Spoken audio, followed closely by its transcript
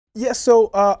Yeah, so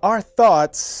our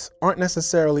thoughts aren't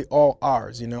necessarily all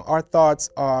ours. Our thoughts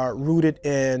are rooted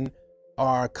in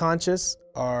our conscious,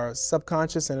 our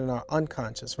subconscious, and in our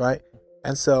unconscious, right?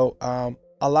 And so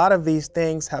a lot of these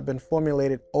things have been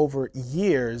formulated over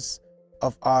years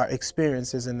of our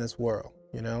experiences in this world.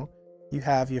 You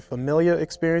have your familiar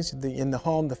experience in the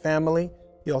home, the family.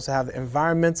 You also have the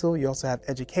environmental. You also have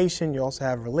education. You also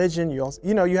have religion.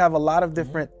 You have a lot of Mhm.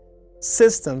 different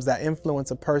systems that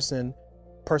influence a person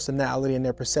personality and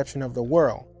their perception of the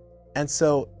world. And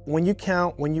so when you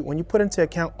put into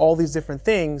account all these different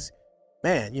things,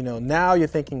 man, now you're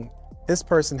thinking this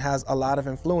person has a lot of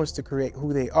influence to create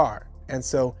who they are. And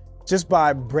so just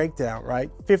by breakdown,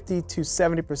 right? 50 to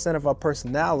 70% of our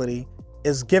personality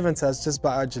is given to us just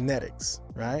by our genetics,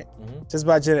 right? Mhm. Just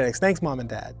by genetics. Thanks, mom and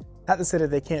dad. Not to say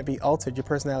that they can't be altered, your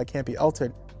personality can't be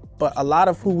altered, but a lot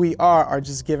of who we are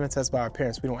just given to us by our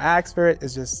parents. We don't ask for it,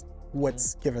 it's just Mhm.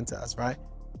 what's given to us, right?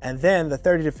 And then the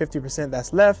 30 to 50%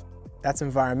 that's left, that's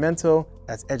environmental,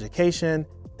 that's education,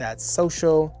 that's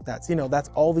social, that's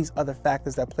all these other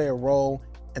factors that play a role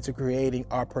into creating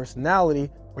our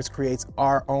personality, which creates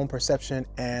our own perception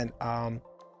and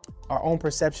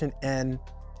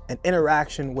an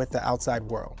interaction with the outside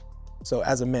world. So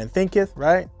as a man thinketh,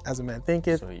 right? As a man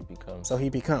thinketh, So he so becomes. he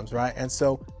becomes, right? And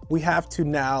so we have to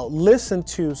now listen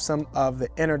to some of the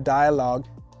inner dialogue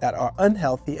that are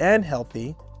unhealthy and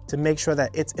healthy to make sure that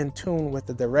it's in tune with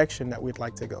the direction that we'd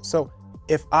like to go. So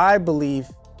if I believe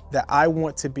that I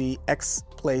want to be X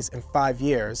place in 5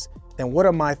 years, then what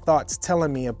are my thoughts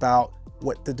telling me about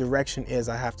what the direction is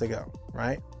I have to go,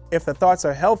 right? If the thoughts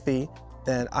are healthy,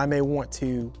 then I may want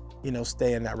to,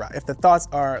 stay in that route. If the thoughts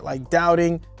are like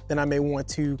doubting, then I may want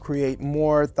to create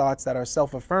more thoughts that are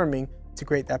self-affirming to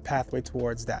create that pathway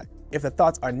towards that. If the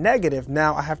thoughts are negative,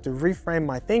 now I have to reframe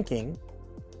my thinking,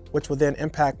 which will then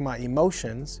impact my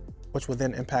emotions, which will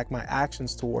then impact my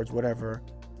actions towards whatever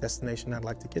destination I'd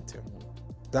like to get to.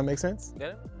 Does that make sense? Get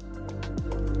it?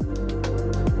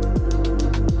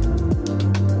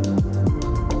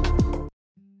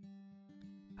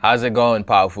 How's it going,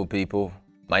 powerful people?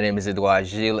 My name is Edouard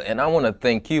Gilles, and I want to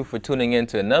thank you for tuning in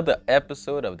to another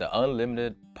episode of the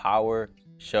Unlimited Power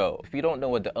Show. If you don't know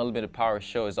what the Unlimited Power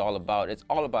Show is all about, it's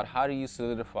all about how do you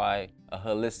solidify a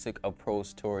holistic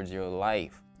approach towards your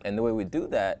life. And the way we do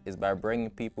that is by bringing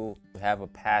people who have a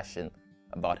passion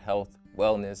about health,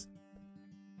 wellness,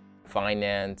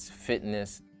 finance,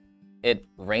 fitness. It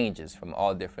ranges from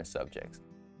all different subjects.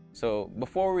 So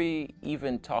before we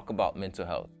even talk about mental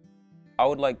health, I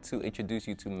would like to introduce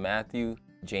you to Matthew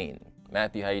Jane.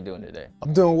 Matthew, how you doing today?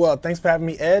 I'm doing well. Thanks for having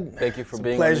me, Ed. Thank you for It's a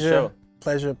being on the show.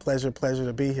 pleasure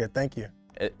to be here. Thank you.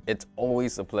 It's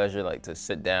always a pleasure, to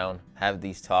sit down, have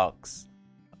these talks,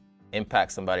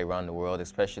 impact somebody around the world.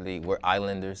 Especially we're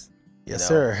islanders. Yes,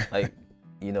 sir.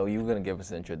 You're gonna give us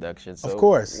an introduction. So Of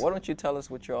course. why don't you tell us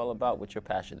what you're all about, what you're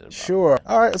passionate about? Sure.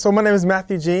 All right. So my name is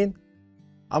Matthew Jean.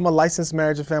 I'm a licensed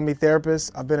marriage and family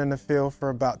therapist. I've been in the field for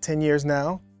about 10 years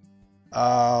now.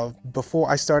 Before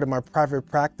I started my private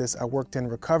practice, I worked in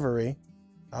recovery,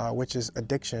 which is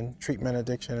addiction, treatment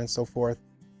addiction, and so forth.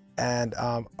 And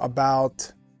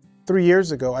about 3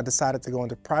 years ago, I decided to go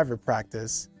into private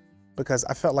practice because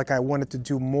I felt like I wanted to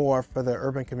do more for the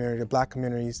urban community, the Black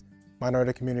communities,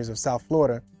 minority communities of South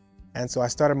Florida. And so I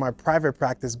started my private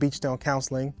practice, Beachstone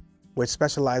Counseling, which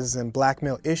specializes in Black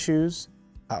male issues.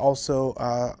 I also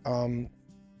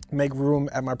make room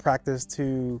at my practice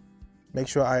to make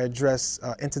sure I address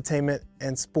entertainment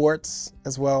and sports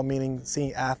as well, meaning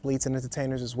seeing athletes and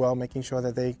entertainers as well, making sure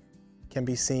that they can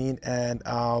be seen. And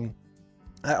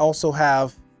I also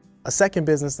have a second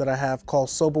business that I have called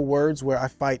Sober Words, where I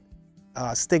fight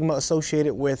stigma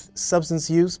associated with substance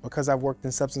use. Because I've worked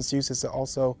in substance use, it's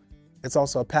also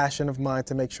a passion of mine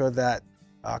to make sure that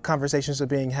conversations are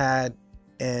being had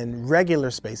in regular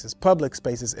spaces, public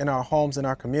spaces, in our homes, in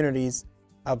our communities,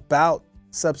 about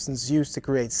substance use to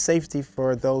create safety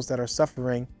for those that are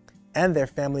suffering and their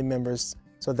family members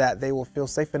so that they will feel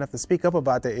safe enough to speak up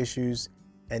about their issues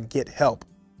and get help.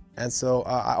 And so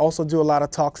I also do a lot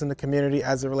of talks in the community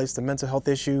as it relates to mental health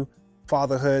issue,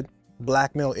 fatherhood,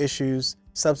 Black male issues,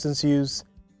 substance use,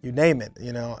 you name it.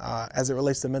 As it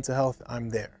relates to mental health, I'm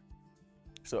there.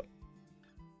 So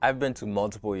I've been to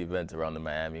multiple events around the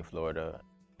Miami, Florida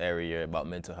area about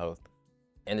mental health.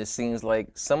 And it seems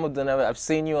like some of them, I've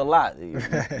seen you a lot.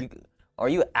 Are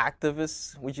you an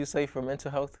activist, would you say, for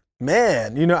mental health?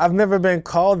 Man, I've never been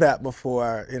called that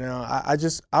before.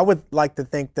 I would like to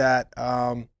think that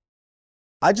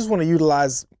I just want to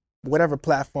utilize whatever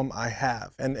platform I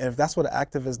have. And if that's what an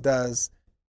activist does,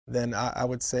 then I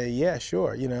would say, yeah,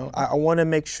 sure. I want to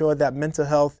make sure that mental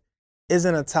health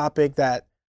isn't a topic that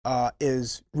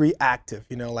is reactive.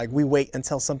 Like we wait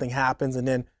until something happens and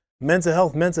then mental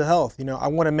health, mental health. I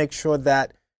want to make sure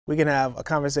that we can have a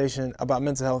conversation about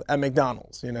mental health at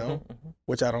McDonald's,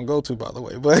 which I don't go to, by the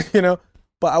way,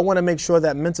 but I want to make sure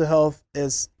that mental health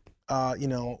is,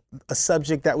 a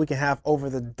subject that we can have over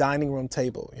the dining room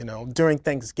table, during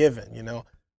Thanksgiving,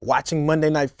 watching Monday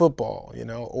Night Football,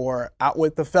 or out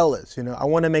with the fellas. I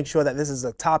want to make sure that this is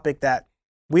a topic that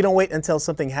we don't wait until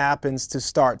something happens to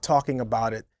start talking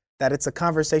about it, that it's a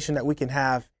conversation that we can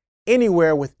have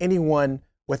anywhere with anyone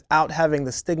without having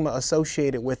the stigma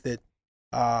associated with it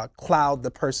cloud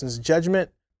the person's judgment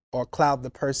or cloud the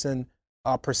person's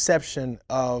perception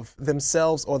of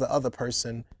themselves or the other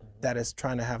person that is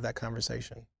trying to have that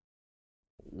conversation.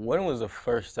 When was the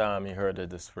first time you heard of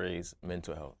this phrase,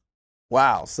 mental health?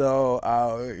 Wow, so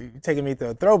you're taking me to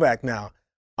a throwback now.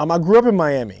 I grew up in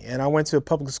Miami, and I went to a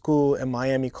public school in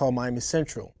Miami called Miami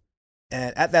Central.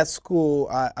 And at that school,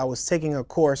 I was taking a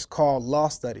course called Law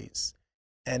Studies.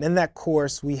 And in that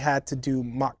course, we had to do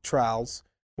mock trials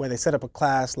where they set up a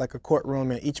class like a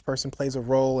courtroom, and each person plays a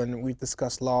role, and we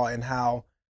discuss law and how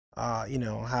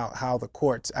the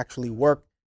courts actually work.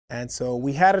 And so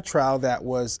we had a trial that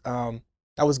was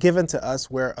given to us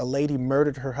where a lady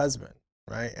murdered her husband,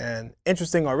 right? And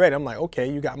interesting already. I'm like,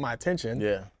 okay, you got my attention.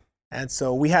 Yeah. And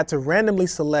so we had to randomly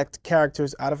select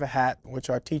characters out of a hat, which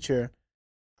our teacher,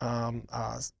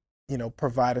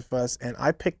 provided for us. And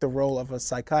I picked the role of a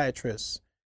psychiatrist.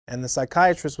 And the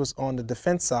psychiatrist was on the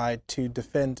defense side to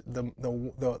defend the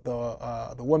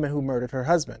woman who murdered her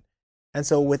husband. And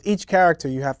so with each character,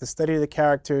 you have to study the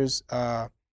character's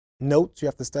notes. You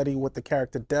have to study what the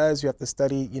character does. You have to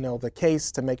study, the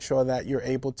case to make sure that you're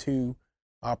able to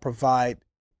provide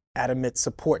adamant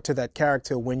support to that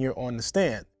character when you're on the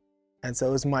stand. And so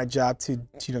it was my job to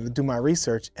do my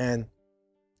research. And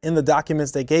in the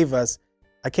documents they gave us,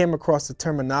 I came across the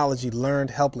terminology learned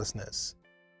helplessness.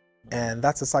 And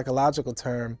that's a psychological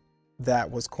term that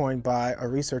was coined by a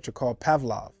researcher called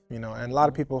Pavlov, and a lot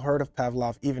of people heard of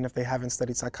Pavlov, even if they haven't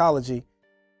studied psychology.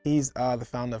 He's the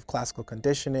founder of classical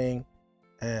conditioning.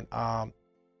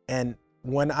 And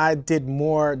when I did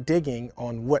more digging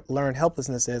on what learned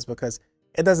helplessness is, because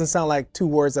it doesn't sound like two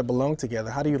words that belong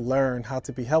together. How do you learn how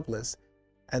to be helpless?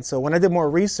 And so when I did more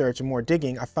research and more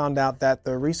digging, I found out that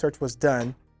the research was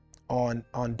done on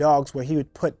dogs, where he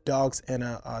would put dogs in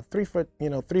a 3-foot,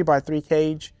 3x3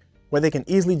 cage where they can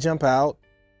easily jump out,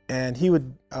 and he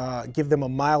would give them a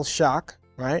mild shock,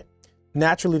 right?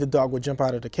 Naturally, the dog would jump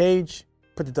out of the cage,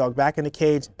 put the dog back in the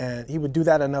cage, and he would do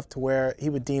that enough to where he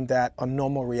would deem that a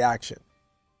normal reaction.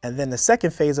 And then the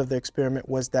second phase of the experiment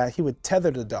was that he would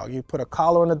tether the dog. He'd put a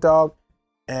collar on the dog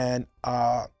and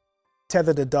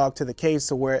tether the dog to the cage,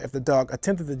 so where if the dog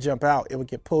attempted to jump out, it would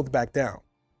get pulled back down.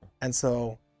 And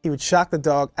so he would shock the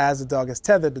dog as the dog is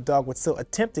tethered. The dog would still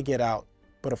attempt to get out,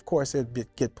 but of course it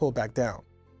would get pulled back down.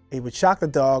 He would shock the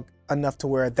dog enough to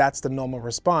where that's the normal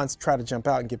response, try to jump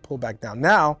out and get pulled back down.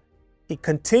 Now, he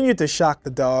continued to shock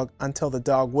the dog until the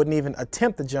dog wouldn't even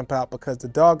attempt to jump out, because the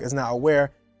dog is now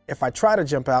aware, if I try to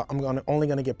jump out, I'm only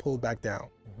going to get pulled back down.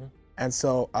 Mm-hmm. And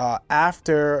so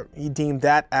after he deemed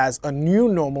that as a new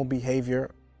normal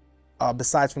behavior,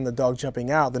 besides from the dog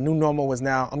jumping out, the new normal was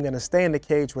now I'm going to stay in the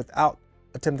cage without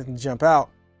attempting to jump out.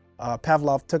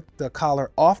 Pavlov took the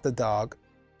collar off the dog,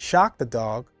 shocked the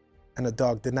dog, and the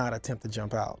dog did not attempt to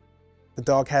jump out. The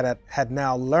dog had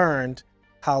now learned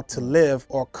how to live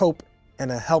or cope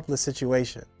in a helpless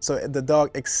situation. So the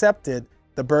dog accepted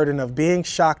the burden of being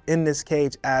shocked in this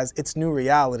cage as its new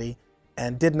reality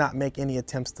and did not make any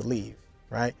attempts to leave,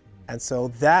 right? And so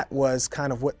that was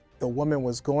kind of what the woman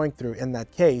was going through in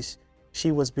that case.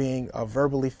 She was being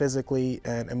verbally, physically,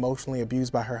 and emotionally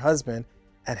abused by her husband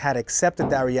and had accepted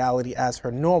that reality as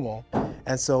her normal.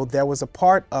 And so there was a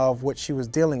part of what she was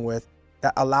dealing with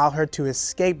that allowed her to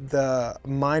escape the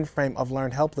mind frame of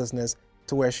learned helplessness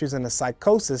to where she was in a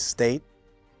psychosis state,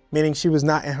 meaning she was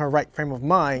not in her right frame of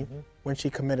mind when she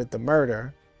committed the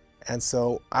murder. And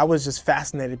so I was just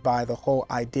fascinated by the whole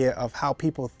idea of how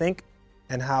people think,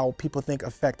 and how people think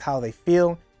affect how they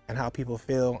feel, and how people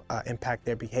feel impact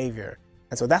their behavior.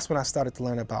 And so that's when I started to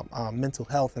learn about mental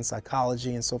health and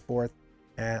psychology and so forth.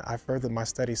 And I furthered my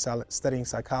studying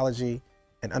psychology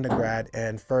in undergrad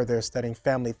and further studying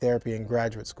family therapy in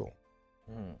graduate school.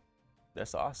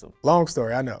 That's awesome. Long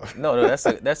story, I know. No,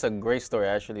 that's a great story.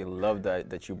 I actually love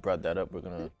that you brought that up. We're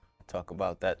gonna talk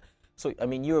about that. So, I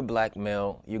mean, you're a black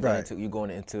male. You're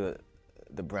going into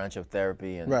the branch of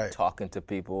therapy and talking to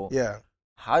people. Yeah.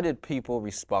 How did people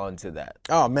respond to that?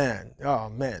 Oh man.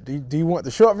 Do you want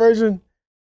the short version?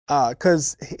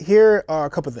 Because here are a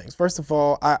couple of things. First of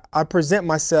all, I present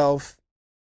myself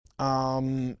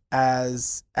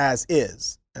as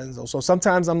is. And so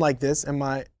sometimes I'm like this in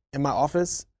my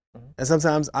office, and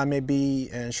sometimes I may be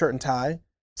in shirt and tie.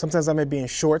 Sometimes I may be in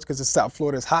shorts because South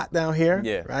Florida is hot down here,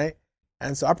 Yeah. right?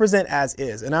 And so I present as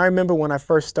is. And I remember when I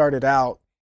first started out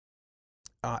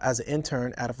as an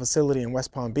intern at a facility in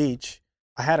West Palm Beach,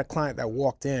 I had a client that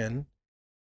walked in,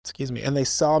 and they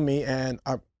saw me, and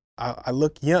I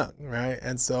look young, right?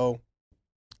 And so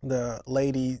the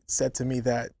lady said to me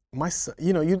that my son,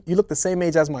 you look the same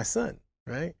age as my son,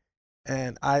 right?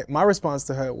 And my response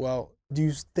to her, well, do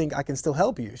you think I can still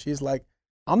help you? She's like,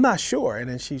 I'm not sure. And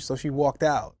then she walked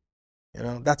out.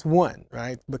 That's one,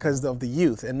 right? Because of the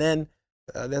youth. And then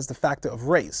there's the factor of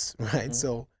race, right? Mm-hmm.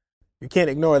 So you can't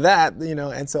ignore that,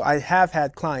 And so I have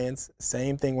had clients,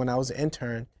 same thing when I was an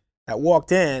intern, that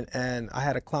walked in, and I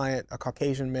had a client, a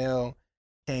Caucasian male,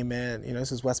 came in.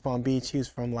 This is West Palm Beach. He was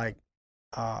from like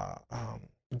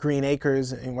Green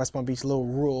Acres in West Palm Beach, a little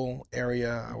rural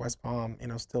area. West Palm,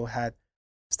 still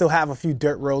have a few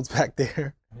dirt roads back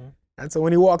there. Mm-hmm. And so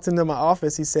when he walked into my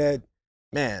office, he said,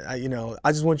 "Man, I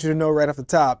just want you to know right off the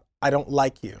top, I don't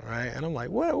like you," right? And I'm like,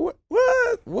 what,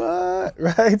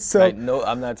 right? So right, no,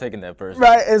 I'm not taking that personally.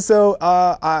 Right, and so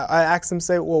I asked him,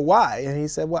 well, why? And he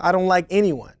said, well, I don't like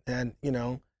anyone, and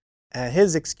and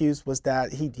his excuse was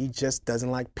that he just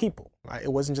doesn't like people, right?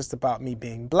 It wasn't just about me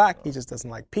being black, he just doesn't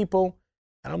like people.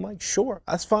 And I'm like, sure,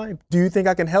 that's fine. Do you think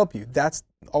I can help you? That's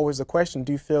always the question.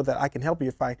 Do you feel that I can help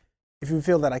you? If you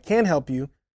feel that I can help you,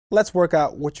 let's work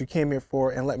out what you came here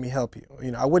for and let me help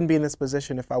you. I wouldn't be in this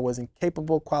position if I wasn't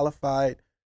capable, qualified,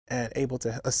 and able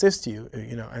to assist you,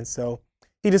 And so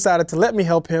he decided to let me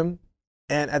help him.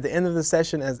 And at the end of the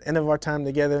session, at the end of our time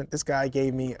together, this guy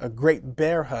gave me a great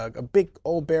bear hug, a big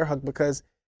old bear hug, because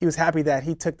he was happy that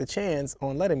he took the chance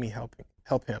on letting me help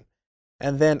him.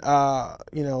 And then,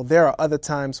 there are other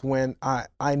times when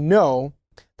I know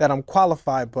that I'm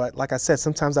qualified, but like I said,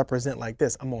 sometimes I present like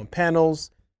this. I'm on panels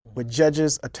with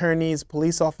judges, attorneys,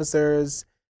 police officers,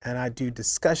 and I do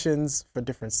discussions for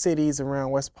different cities around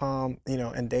West Palm,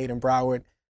 and Dade and Broward.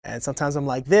 And sometimes I'm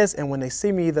like this, and when they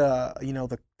see me,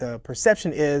 the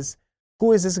perception is,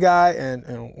 who is this guy, and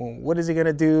what is he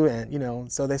gonna do?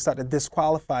 And so they start to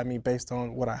disqualify me based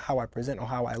on how I present or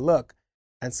how I look.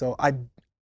 And so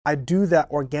I do that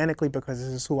organically because this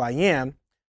is who I am,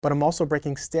 but I'm also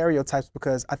breaking stereotypes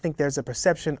because I think there's a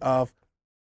perception of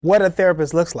what a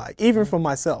therapist looks like, even for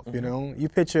myself. You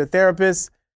picture a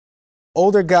therapist,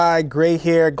 older guy, gray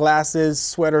hair, glasses,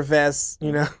 sweater vest,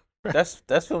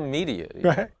 That's from media,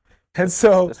 right? And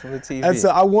so that's from the TV. And so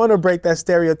I want to break that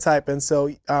stereotype, and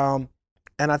so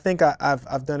and I think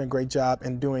I've done a great job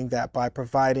in doing that by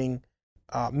providing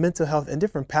mental health in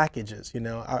different packages.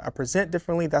 I present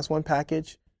differently. That's one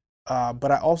package,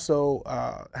 but I also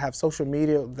have social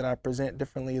media that I present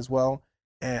differently as well.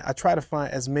 And I try to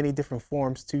find as many different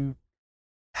forms to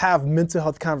have mental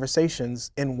health conversations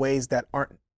in ways that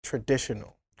aren't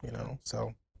traditional,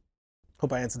 So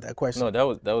hope I answered that question.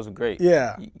 No, that was great.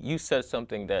 Yeah. You said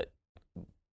something that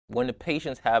when the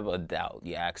patients have a doubt,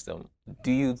 you ask them,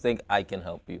 do you think I can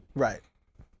help you? Right.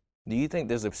 Do you think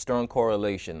there's a strong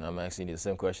correlation? I'm asking you the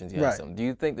same questions you asked them. Do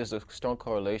you think there's a strong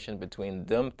correlation between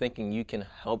them thinking you can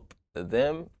help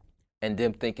them and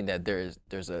them thinking that there's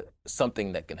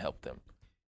something that can help them?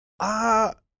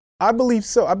 I believe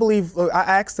so. I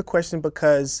asked the question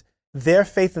because their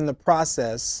faith in the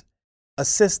process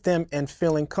assists them in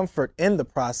feeling comfort in the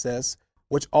process,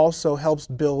 which also helps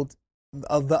build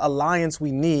the alliance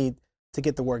we need to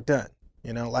get the work done.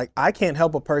 Like I can't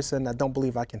help a person that don't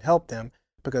believe I can help them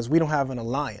because we don't have an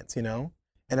alliance, And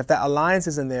if that alliance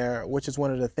isn't there, which is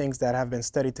one of the things that have been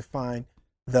studied to find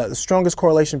the strongest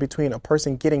correlation between a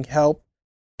person getting help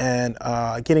and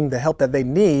getting the help that they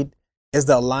need, is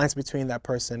the alliance between that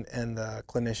person and the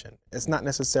clinician. It's not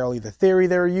necessarily the theory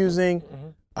they're using.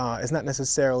 Mm-hmm. It's not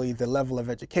necessarily the level of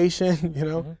education,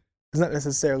 Mm-hmm. It's not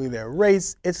necessarily their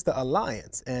race. It's the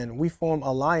alliance. And we form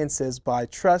alliances by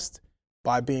trust,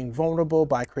 by being vulnerable,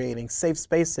 by creating safe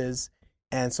spaces.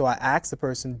 And so I ask the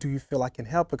person, do you feel I can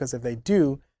help? Because if they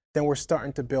do, then we're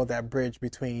starting to build that bridge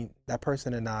between that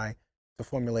person and I to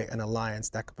formulate an alliance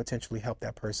that could potentially help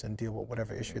that person deal with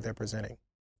whatever issue they're presenting.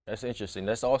 That's interesting.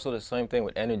 That's also the same thing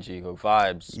with energy or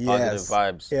vibes, positive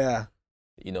vibes. Yeah.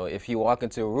 If you walk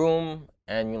into a room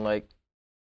and you're like,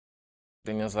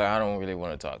 then it's like, I don't really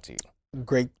want to talk to you.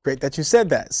 Great that you said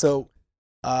that. So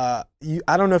I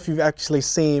don't know if you've actually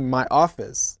seen my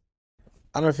office.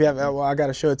 I don't know if you have, well, I got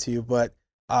to show it to you, but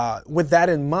with that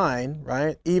in mind,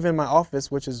 right, even my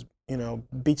office, which is,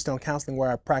 Beachstone Counseling,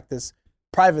 where I practice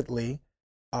privately,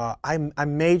 I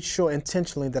made sure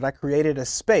intentionally that I created a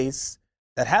space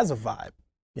that has a vibe,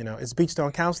 You know, it's Beach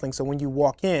Stone Counseling. So when you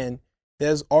walk in,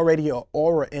 there's already an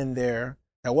aura in there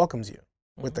that welcomes you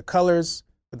with the colors,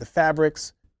 with the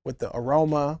fabrics, with the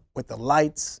aroma, with the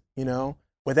lights, you know,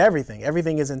 with everything.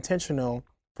 Everything is intentional,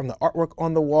 from the artwork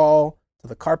on the wall to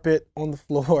the carpet on the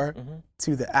floor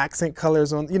to the accent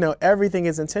colors on, you know, everything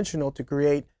is intentional to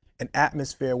create an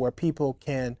atmosphere where people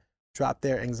can drop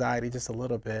their anxiety just a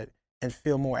little bit and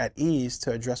feel more at ease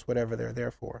to address whatever they're there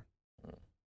for.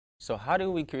 So how do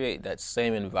we create that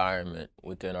same environment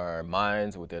within our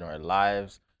minds, within our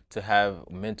lives, to have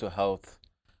mental health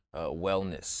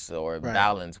wellness or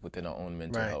balance within our own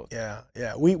mental health?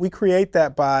 Yeah. We create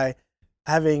that by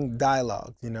having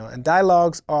dialogues, you know, and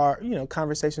dialogues are, you know,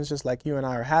 conversations just like you and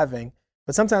I are having,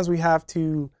 but sometimes we have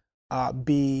to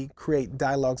create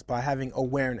dialogues by having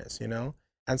awareness, you know.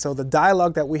 And so the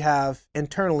dialogue that we have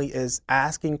internally is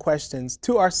asking questions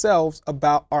to ourselves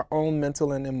about our own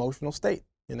mental and emotional state.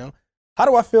 You know, how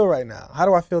do I feel right now? How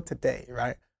do I feel today,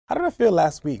 right? How did I feel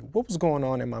last week? What was going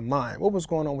on in my mind? What was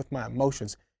going on with my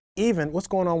emotions? Even what's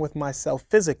going on with myself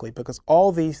physically, because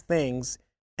all these things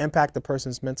impact the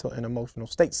person's mental and emotional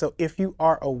state. So if you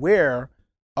are aware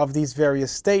of these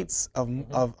various states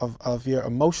of your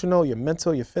emotional, your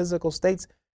mental, your physical states,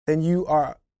 then you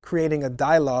are creating a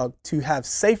dialogue to have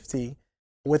safety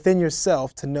within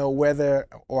yourself to know whether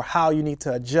or how you need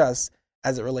to adjust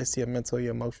as it relates to your mental,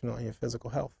 your emotional, and your physical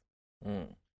health.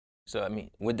 So, I mean,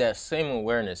 with that same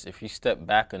awareness, if you step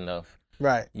back enough,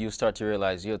 you start to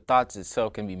realize your thoughts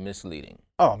itself can be misleading.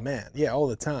 Oh, man. Yeah, all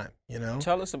the time, you know?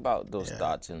 Tell us about those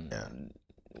thoughts and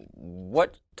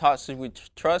what thoughts should we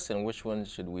trust and which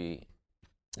ones should we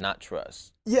not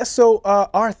trust? Yeah, so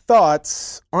our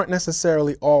thoughts aren't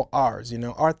necessarily all ours, you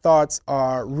know? Our thoughts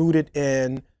are rooted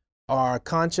in our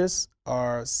conscious,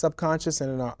 our subconscious,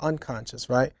 and in our unconscious,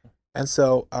 right? And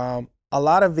so a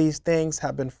lot of these things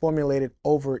have been formulated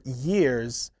over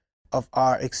years of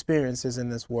our experiences in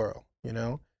this world, you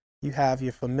know? You have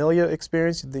your familiar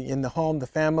experience in the home, the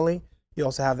family. You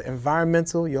also have the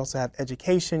environmental. You also have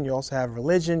education. You also have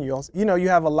religion. You also, you know, you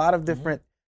have a lot of different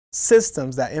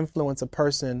systems that influence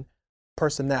a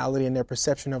personality and their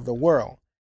perception of the world.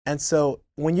 And so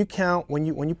when you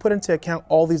put into account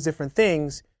all these different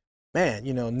things, man,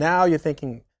 you know, now you're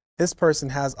thinking, this person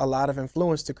has a lot of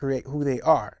influence to create who they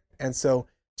are. And so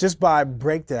just by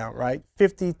breakdown, right,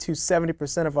 50 to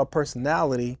 70% of our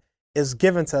personality is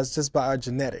given to us just by our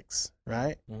genetics,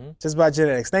 right? Just by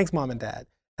genetics. Thanks, mom and dad.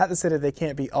 Not to say that they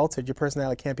can't be altered, your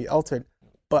personality can't be altered,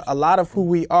 but a lot of who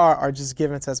we are just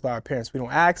given to us by our parents. We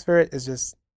don't ask for it, it's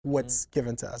just what's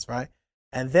given to us, right?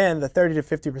 And then the 30 to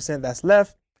 50% that's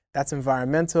left, that's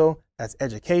environmental, that's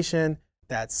education,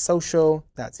 that's social,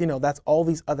 that's, you know, that's all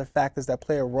these other factors that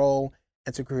play a role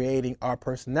into creating our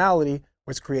personality,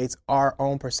 which creates our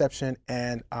own perception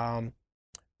and an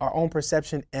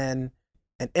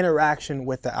interaction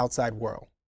with the outside world.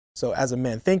 So as a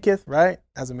man thinketh, right?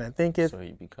 As a man thinketh,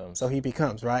 so he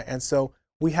becomes, right? And so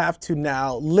we have to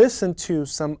now listen to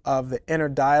some of the inner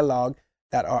dialogue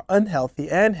that are unhealthy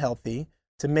and healthy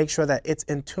to make sure that it's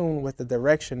in tune with the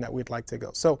direction that we'd like to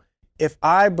go. So if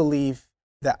I believe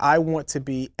that I want to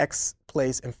be X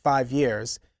place in 5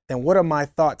 years, then what are my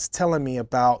thoughts telling me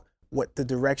about what the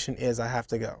direction is I have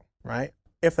to go, right?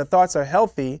 If the thoughts are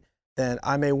healthy, then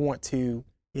I may want to,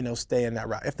 you know, stay in that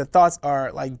route. If the thoughts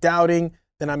are like doubting,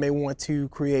 then I may want to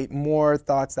create more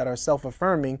thoughts that are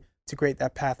self-affirming to create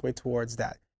that pathway towards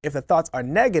that. If the thoughts are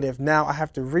negative, now I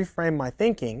have to reframe my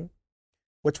thinking,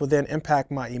 which will then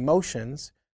impact my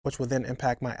emotions, which will then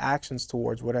impact my actions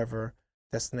towards whatever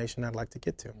destination I'd like to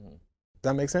get to. Does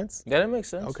that make sense? Yeah, that makes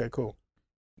sense. Okay, cool.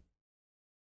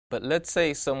 But let's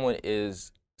say someone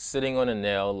is sitting on a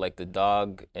nail, like the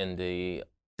dog in the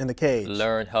cage,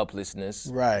 learned helplessness.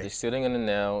 Right. They're sitting on a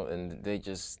nail and they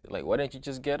just like, why don't you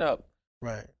just get up?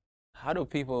 Right. How do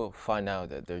people find out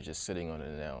that they're just sitting on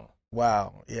a nail?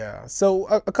 Wow. Yeah. So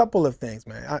a couple of things,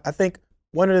 man. I think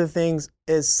one of the things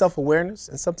is self-awareness.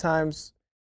 And sometimes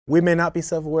we may not be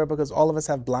self-aware because all of us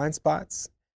have blind spots.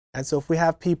 And so if we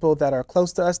have people that are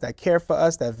close to us, that care for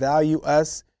us, that value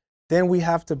us, then we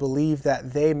have to believe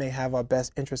that they may have our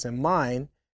best interest in mind.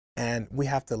 And we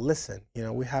have to listen. You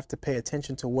know, we have to pay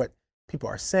attention to what people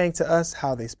are saying to us,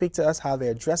 how they speak to us, how they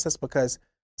address us, because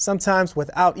sometimes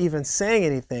without even saying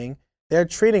anything, they're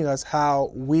treating us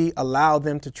how we allow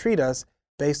them to treat us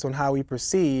based on how we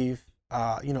perceive,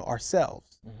 you know,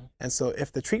 ourselves. And so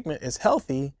if the treatment is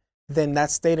healthy, then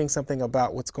that's stating something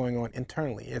about what's going on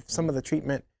internally. If some of the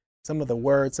treatment, some of the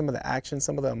words, some of the actions,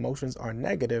 some of the emotions are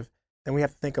negative, then we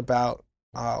have to think about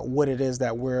what it is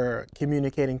that we're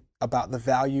communicating about the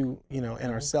value, you know, in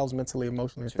ourselves mentally,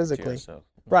 emotionally, and physically.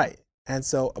 Right. And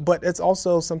so, but it's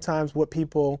also sometimes what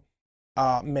people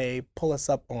may pull us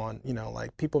up on,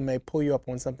 like people may pull you up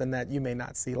on something that you may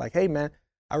not see. Like, hey, man,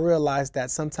 I realize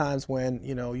that sometimes when,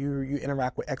 you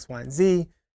interact with X, Y, and Z,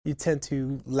 you tend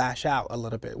to lash out a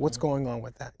little bit. What's going on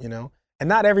with that, And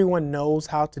not everyone knows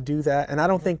how to do that. And I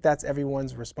don't think that's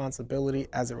everyone's responsibility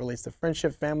as it relates to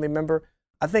friendship, family member.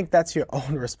 I think that's your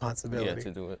own responsibility. Yeah,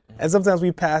 to do it. And sometimes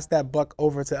we pass that buck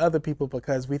over to other people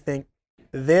because we think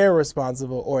they're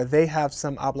responsible or they have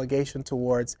some obligation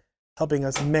towards helping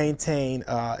us maintain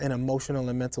an emotional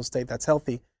and mental state that's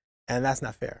healthy. And that's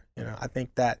not fair. I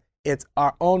think that it's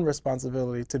our own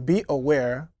responsibility to be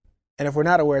aware. And if we're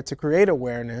not aware, to create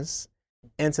awareness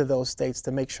into those states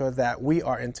to make sure that we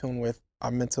are in tune with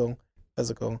our mental,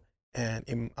 physical, and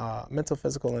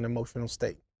emotional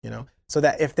state, so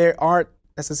that if they aren't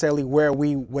necessarily where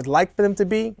we would like for them to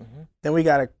be, then we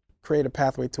got to create a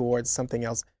pathway towards something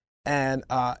else. And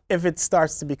if it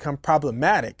starts to become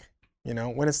problematic,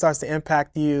 when it starts to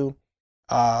impact you,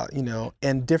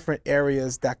 in different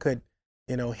areas that could,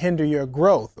 hinder your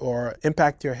growth or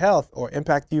impact your health or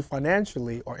impact you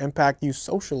financially or impact you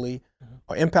socially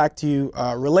or impact you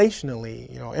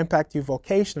relationally, impact you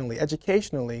vocationally,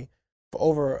 educationally for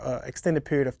over an extended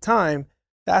period of time,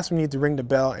 that's when you need to ring the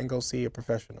bell and go see a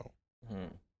professional.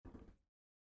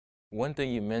 One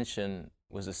thing you mentioned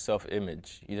was the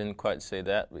self-image. You didn't quite say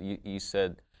that, but you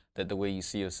said that the way you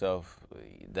see yourself,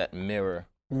 that mirror.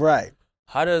 Right.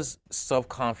 How does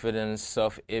self-confidence,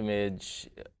 self-image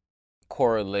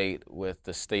correlate with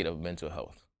the state of mental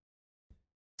health?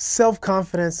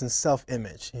 Self-confidence and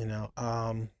self-image,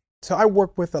 So I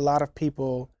work with a lot of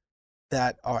people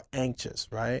that are anxious,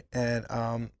 right? And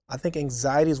I think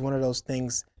anxiety is one of those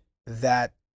things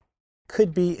that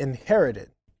could be inherited,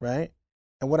 right?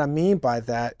 And what I mean by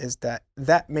that is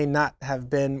that may not have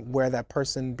been where that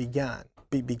person began,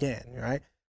 right?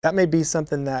 That may be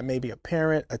something that maybe a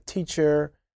parent, a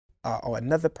teacher, or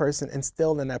another person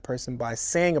instilled in that person by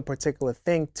saying a particular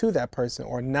thing to that person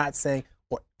or not saying,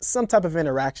 or some type of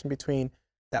interaction between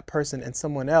that person and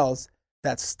someone else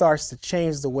that starts to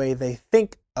change the way they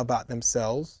think about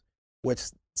themselves, which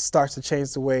starts to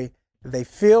change the way they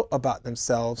feel about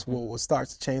themselves, which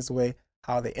starts to change the way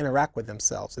how they interact with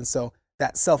themselves. And so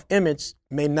that self-image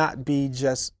may not be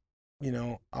just,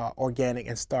 organic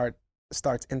and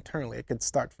starts internally. It could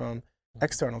start from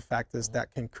external factors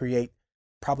that can create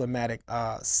problematic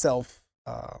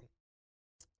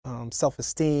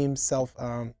self-esteem,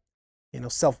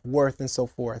 self-worth, and so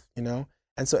forth. And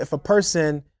so if a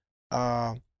person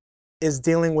is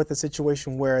dealing with a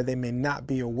situation where they may not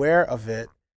be aware of it,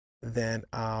 then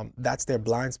that's their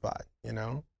blind spot.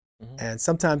 And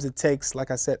sometimes it takes, like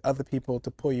I said, other people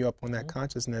to pull you up on that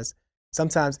consciousness.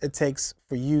 Sometimes it takes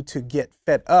for you to get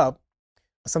fed up.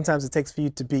 Sometimes it takes for you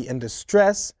to be in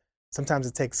distress. Sometimes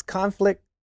it takes conflict.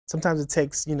 Sometimes it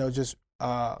takes, just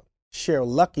sheer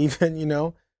luck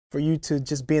even, for you to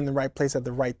just be in the right place at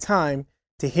the right time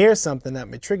to hear something that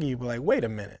may trigger you. But like, wait a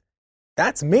minute,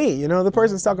 that's me. The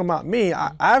person's talking about me.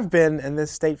 I've been in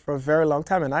this state for a very long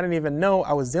time and I didn't even know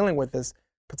I was dealing with this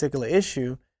particular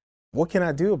issue. What can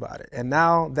I do about it? And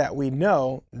now that we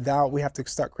know, now we have to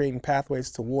start creating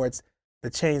pathways towards the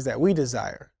change that we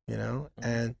desire,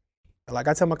 And like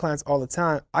I tell my clients all the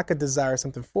time, I could desire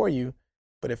something for you,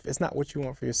 but if it's not what you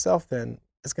want for yourself, then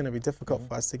it's going to be difficult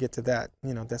for us to get to that,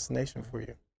 destination for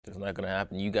you. It's not going to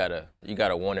happen. You gotta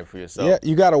want it for yourself. Yeah,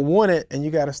 you gotta want it, and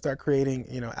you gotta start creating,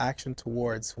 action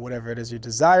towards whatever it is you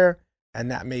desire. And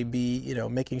that may be,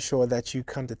 making sure that you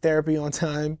come to therapy on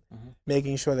time,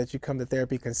 making sure that you come to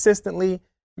therapy consistently,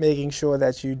 making sure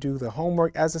that you do the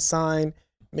homework as assigned,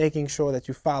 making sure that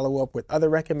you follow up with other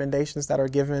recommendations that are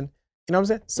given. You know what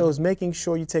I'm saying? So it's making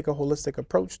sure you take a holistic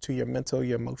approach to your mental,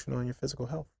 your emotional, and your physical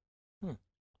health.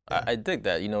 I dig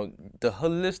that. The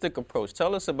holistic approach.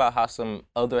 Tell us about how some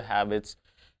other habits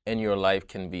in your life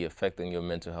can be affecting your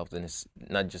mental health, and it's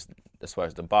not just as far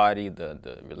as the body,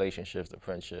 the relationships, the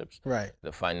friendships, right,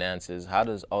 the finances. How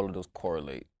does all of those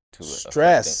correlate to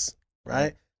stress?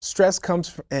 Right, stress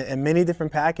comes in many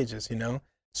different packages.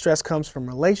 Stress comes from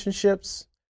relationships,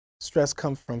 stress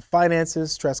comes from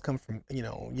finances, stress comes from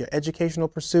your educational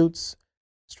pursuits,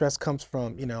 stress comes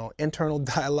from internal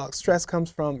dialogue, stress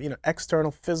comes from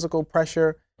external physical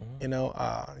pressure,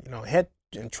 head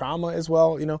and trauma as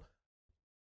well.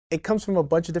 It comes from a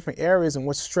bunch of different areas, and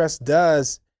what stress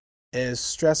does is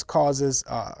stress causes,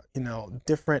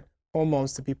 different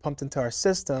hormones to be pumped into our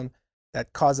system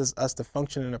that causes us to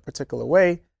function in a particular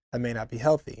way that may not be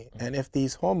healthy. And if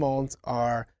these hormones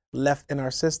are left in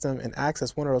our system and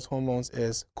access, one of those hormones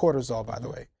is cortisol, by the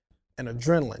way, and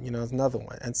adrenaline, is another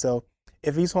one. And so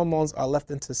if these hormones are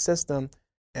left into the system,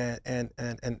 and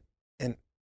in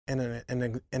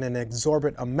an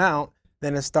exorbitant amount,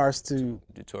 then it starts to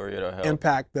deteriorate our health,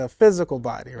 impact the physical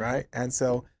body, right? And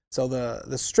so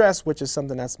the stress, which is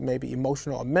something that's maybe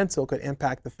emotional or mental, could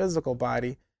impact the physical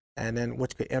body, and then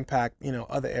which could impact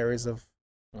other areas of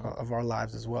our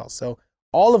lives as well. So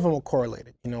all of them are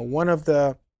correlated. One of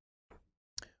the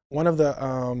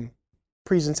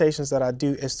presentations that I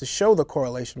do is to show the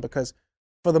correlation, because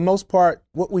for the most part,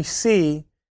 what we see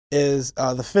is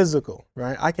the physical,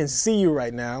 right? I can see you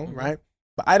right now, right?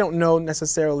 But I don't know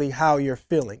necessarily how you're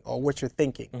feeling or what you're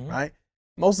thinking, right?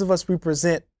 Most of us, we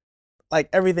present like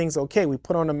everything's okay. We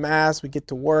put on a mask, we get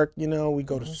to work, we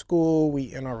go to school,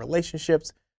 we in our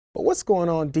relationships, but what's going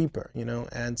on deeper,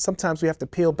 And sometimes we have to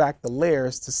peel back the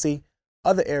layers to see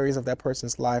other areas of that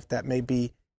person's life that may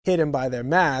be hidden by their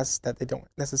mask, that they don't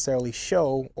necessarily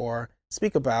show or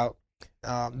speak about,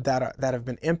 that have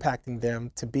been impacting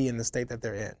them to be in the state that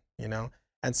they're in,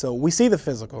 And so we see the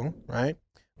physical, right?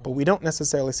 But we don't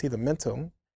necessarily see the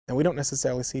mental, and we don't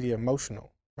necessarily see the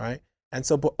emotional, right? And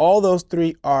so, but all those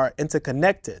three are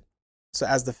interconnected. So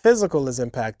as the physical is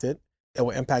impacted, it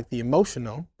will impact the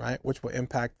emotional, right? Which will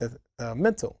impact the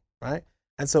mental, right?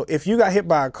 And so if you got hit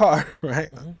by a car, right?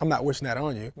 I'm not wishing that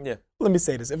on you. Yeah. Let me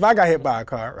say this. If I got hit by a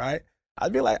car, right?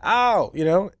 I'd be like, ow,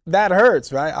 that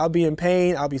hurts, right? I'll be in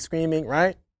pain. I'll be screaming,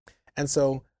 right? And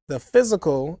so the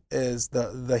physical is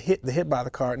the hit by the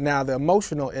car. Now the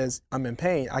emotional is I'm in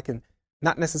pain. I can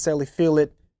not necessarily feel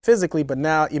it physically, but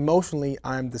now emotionally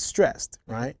I'm distressed,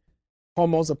 right?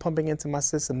 Hormones are pumping into my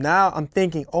system. Now I'm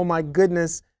thinking, oh my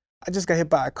goodness, I just got hit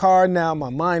by a car. Now my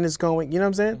mind is going, you know what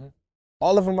I'm saying?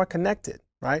 All of them are connected,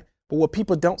 right? But what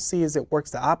people don't see is it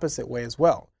works the opposite way as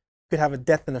well. You could have a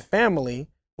death in the family,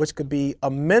 which could be a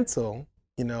mental,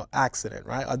 accident,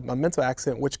 right? A mental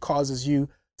accident, which causes you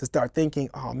to start thinking,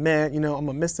 oh man, I'm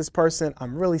gonna miss this person.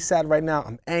 I'm really sad right now.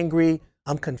 I'm angry.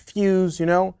 I'm confused,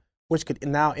 which could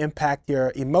now impact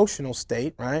your emotional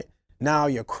state, right? Now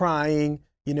you're crying,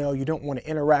 you don't want to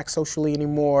interact socially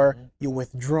anymore. You're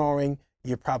withdrawing.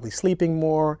 You're probably sleeping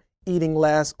more, eating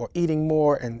less, or eating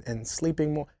more and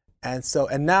sleeping more. And so,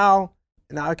 and now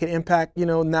it can impact,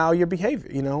 now your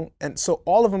behavior, and so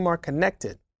all of them are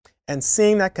connected. And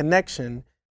seeing that connection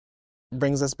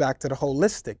brings us back to the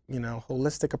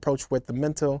holistic approach with the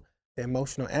mental, the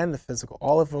emotional, and the physical.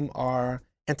 All of them are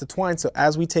intertwined. So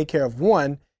as we take care of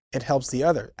one, it helps the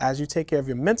other. As you take care of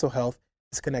your mental health,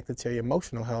 it's connected to your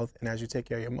emotional health. And as you take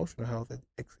care of your emotional health,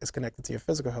 it's connected to your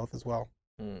physical health as well.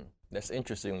 That's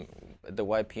interesting. At the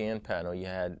YPN panel, you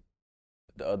had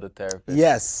the other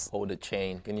therapist hold a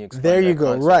chain. Can you explain There you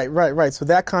go. Concept? Right. So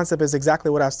that concept is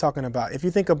exactly what I was talking about. If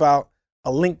you think about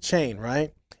a linked chain,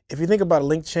 right? If you think about a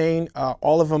linked chain,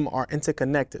 all of them are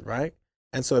interconnected, right?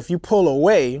 And so if you pull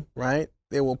away, right,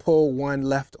 they will pull one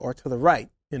left or to the right,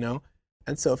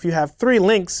 And so if you have three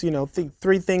links,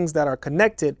 three things that are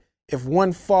connected, if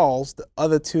one falls, the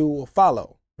other two will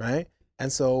follow, right?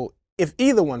 And so if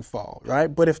either one fall, right?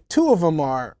 But if two of them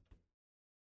are,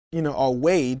 are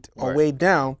weighed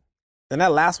down, then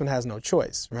that last one has no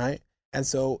choice, right? And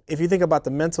so if you think about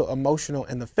the mental, emotional,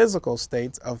 and the physical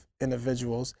states of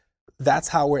individuals, that's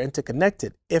how we're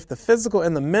interconnected. If the physical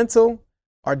and the mental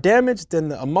are damaged, then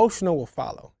the emotional will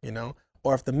follow,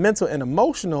 Or if the mental and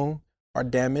emotional are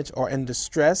damaged or in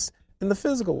distress, then the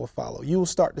physical will follow. You will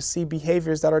start to see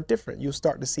behaviors that are different. You'll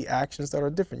start to see actions that are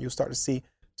different. You'll start to see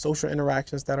social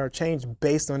interactions that are changed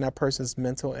based on that person's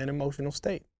mental and emotional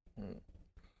state.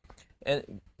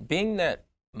 And being that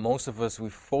most of us, we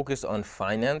focus on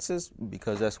finances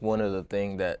because that's one of the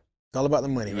things that... It's all about the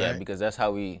money, right? Yeah, because that's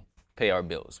how we pay our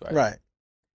bills, right? Right.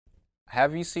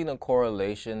 Have you seen a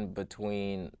correlation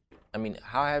between,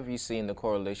 how have you seen the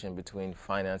correlation between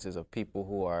finances of people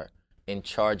who are in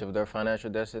charge of their financial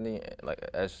destiny, like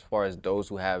as far as those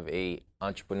who have a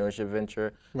entrepreneurship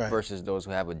venture versus those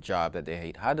who have a job that they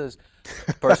hate? How does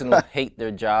the person who hate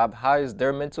their job, how is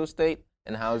their mental state,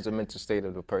 and how is the mental state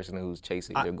of the person who's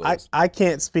chasing their goals? I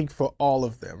can't speak for all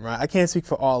of them, right? I can't speak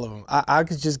for all of them. I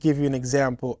could just give you an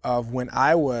example of when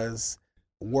I was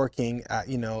working,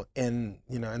 in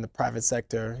the private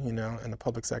sector, in the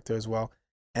public sector as well.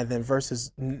 And then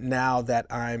versus now that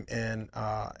I'm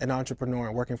an entrepreneur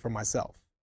and working for myself.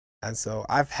 And so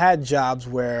I've had jobs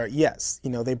where, yes,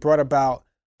 they brought about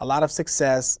a lot of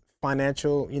success,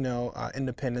 financial,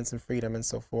 independence and freedom and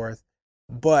so forth.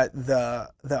 But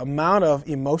the amount of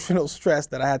emotional stress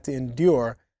that I had to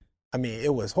endure,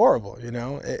 it was horrible,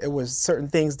 It was certain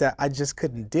things that I just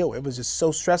couldn't deal with. It was just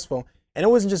so stressful. And it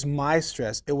wasn't just my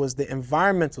stress. It was the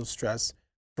environmental stress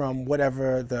from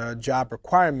whatever the job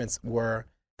requirements were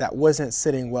that wasn't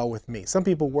sitting well with me. Some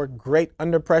people work great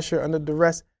under pressure, under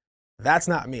duress. That's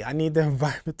not me. I need the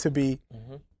environment to be,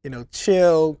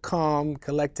 chill, calm,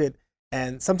 collected.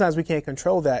 And sometimes we can't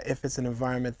control that if it's an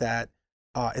environment that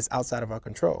is outside of our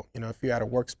control. If you're at a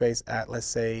workspace at, let's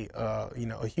say,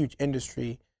 a huge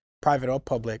industry, private or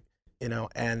public,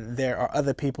 and there are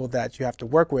other people that you have to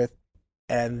work with,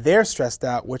 and they're stressed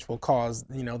out, which will cause,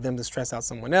 them to stress out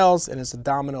someone else, and it's a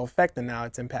domino effect, and now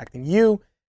it's impacting you.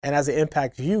 And as it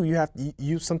impacts you,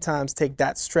 you sometimes take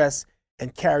that stress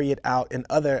and carry it out in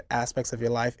other aspects of your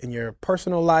life, in your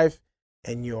personal life,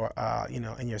 in your,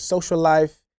 in your social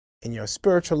life, in your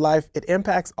spiritual life. It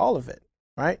impacts all of it,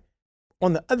 right?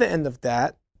 On the other end of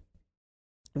that,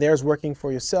 there's working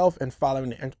for yourself and following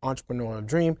the entrepreneurial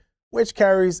dream, which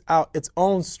carries out its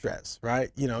own stress, right?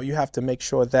 You have to make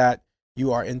sure that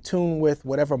you are in tune with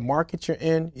whatever market you're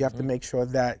in. You have to make sure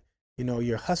that,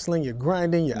 you're hustling, you're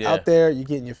grinding, you're out there, you're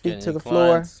getting your feet to the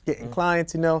floor, getting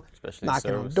clients, especially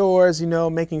knocking on doors,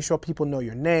 making sure people know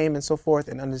your name and so forth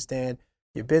and understand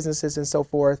your businesses and so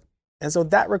forth. And so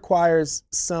that requires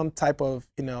some type of,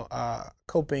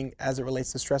 coping as it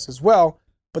relates to stress as well.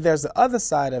 But there's the other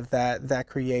side of that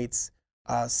creates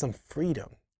some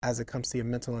freedom as it comes to your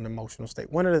mental and emotional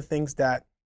state. One of the things that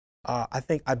I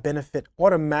think I benefit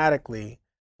automatically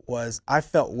was I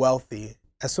felt wealthy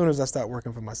as soon as I started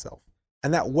working for myself.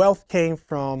 And that wealth came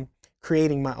from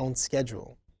creating my own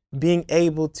schedule, being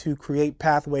able to create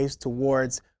pathways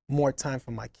towards more time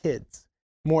for my kids,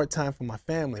 more time for my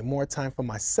family, more time for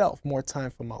myself, more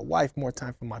time for my wife, more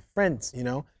time for my friends,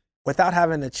 without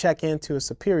having to check into a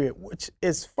superior, which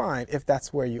is fine if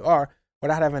that's where you are,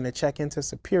 without having to check into a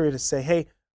superior to say, hey,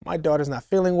 my daughter's not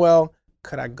feeling well.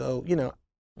 Could I go,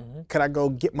 could I go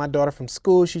get my daughter from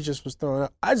school? She just was throwing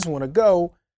up. I just want to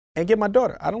go and get my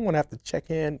daughter. I don't want to have to check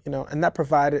in, and that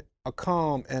provided a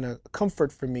calm and a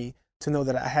comfort for me to know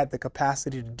that I had the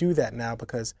capacity to do that now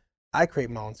because I create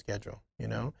my own schedule,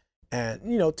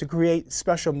 and, to create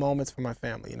special moments for my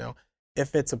family,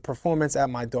 if it's a performance at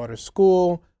my daughter's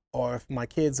school or if my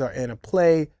kids are in a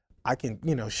play, I can,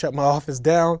 shut my office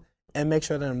down and make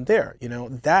sure that I'm there.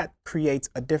 That creates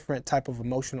a different type of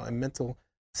emotional and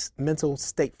mental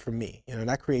state for me.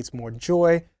 That creates more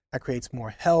joy, that creates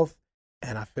more health,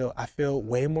 and I feel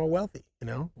way more wealthy,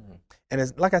 And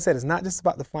it's, like I said, it's not just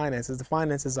about the finances. The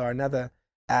finances are another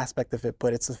aspect of it,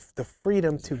 but it's the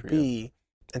freedom to be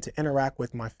and to interact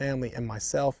with my family and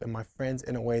myself and my friends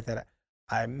in a way that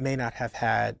I may not have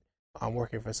had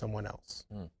working for someone else.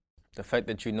 The fact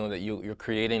that you know that you're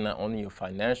creating not only your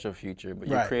financial future, but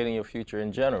you're creating your future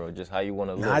in general, just how you want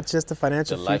to live. Not just the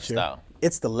financial future. Lifestyle.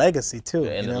 It's the legacy too.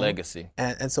 And the legacy.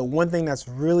 And so one thing that's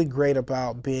really great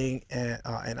about being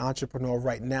an entrepreneur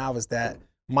right now is that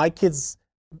my kids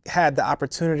had the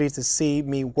opportunity to see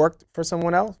me work for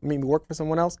someone else,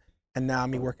 and now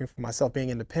me working for myself, being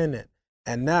independent.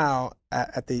 And now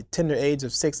at the tender age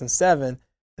of 6 and 7,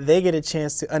 they get a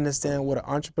chance to understand what an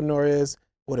entrepreneur is,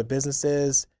 what a business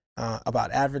is,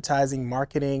 about advertising,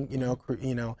 marketing,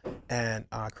 and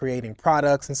creating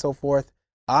products and so forth.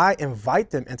 I invite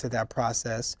them into that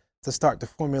process to start to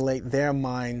formulate their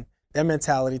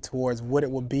mentality towards what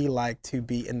it would be like to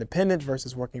be independent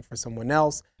versus working for someone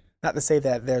else. Not to say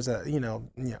that there's I'm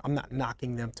not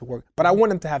knocking them to work, but I want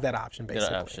them to have that option, basically.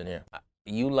 That option, yeah.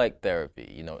 You like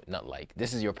therapy,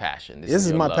 this is your passion. This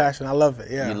is my passion. I love it,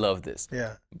 yeah. You love this.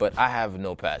 Yeah. But I have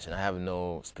no passion. I have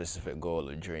no specific goal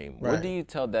or dream. Right. What do you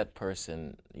tell that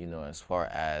person, as far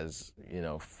as,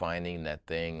 finding that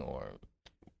thing or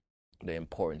the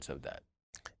importance of that?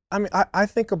 I mean, I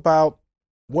think about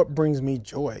what brings me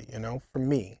joy, for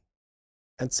me.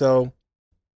 And so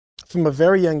from a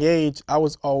very young age, I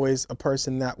was always a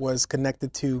person that was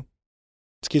connected to,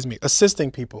 assisting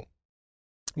people.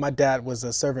 My dad was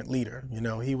a servant leader.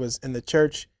 He was in the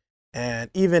church, and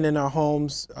even in our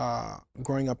homes,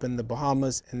 growing up in the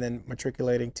Bahamas and then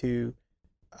matriculating to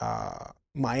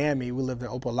Miami, we lived in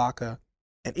Opa-locka.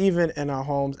 And even in our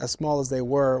homes, as small as they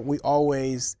were, we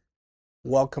always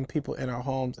welcomed people in our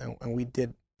homes, and we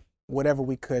did whatever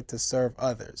we could to serve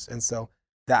others. And so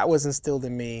that was instilled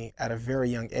in me at a very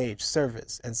young age,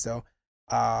 service. And so,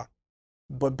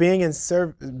 but being in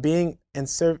service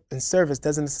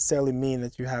doesn't necessarily mean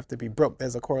that you have to be broke.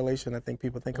 There's a correlation. I think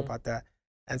people think about that.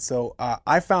 And so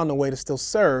I found a way to still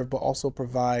serve, but also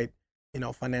provide,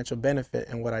 financial benefit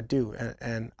in what I do.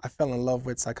 And I fell in love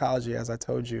with psychology, as I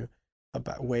told you,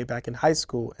 about way back in high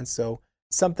school. And so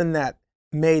something that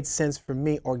made sense for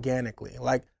me organically.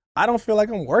 Like, I don't feel like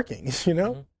I'm working,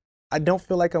 I don't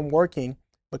feel like I'm working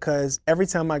because every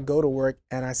time I go to work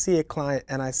and I see a client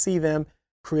and I see them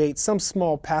create some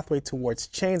small pathway towards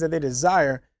change that they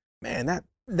desire, man,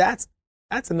 that's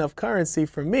enough currency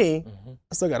for me.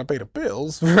 I still got to pay the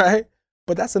bills, right?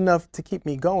 but that's enough to keep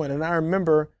me going. And I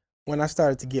remember when I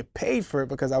started to get paid for it,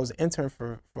 because I was an intern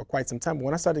for quite some time, but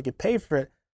when I started to get paid for it,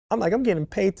 I'm like, I'm getting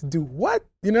paid to do what,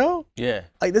 you know? Yeah.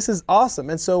 Like, this is awesome.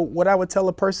 And so what I would tell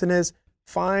a person is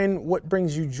find what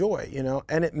brings you joy, you know?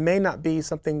 And it may not be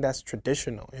something that's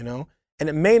traditional, you know? And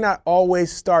it may not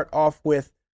always start off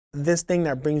with this thing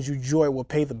that brings you joy will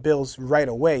pay the bills right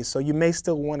away. So you may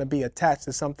still want to be attached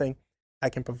to something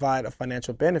that can provide a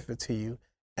financial benefit to you.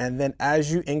 And then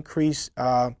as you increase,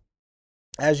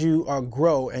 as you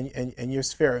grow and your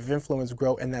sphere of influence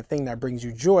grow, and that thing that brings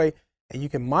you joy, and you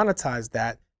can monetize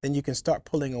that, then you can start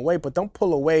pulling away. But don't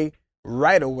pull away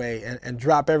right away and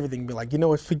drop everything and be like, you know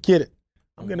what, forget it.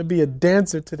 I'm going to be a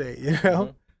dancer today, you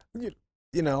know?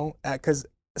 You know, because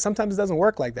sometimes it doesn't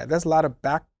work like that. There's a lot of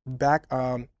there's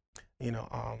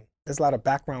a lot of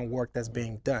background work that's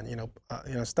being done. You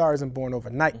know, Star isn't born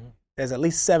overnight. There's at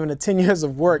least 7 to 10 years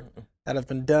of work that have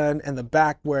been done in the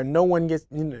back where no one gets,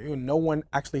 no one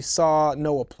actually saw,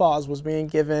 no applause was being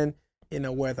given, you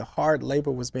know, where the hard labor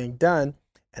was being done.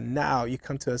 And now you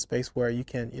come to a space where you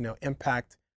can, you know,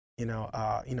 impact,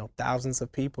 thousands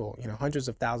of people, you know, hundreds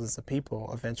of thousands of people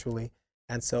eventually.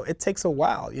 And so it takes a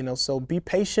while, you know, so be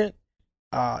patient,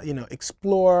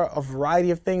 explore a variety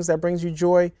of things that brings you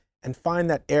joy, and find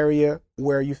that area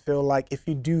where you feel like if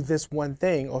you do this one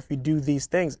thing, or if you do these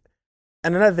things.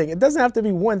 And another thing, it doesn't have to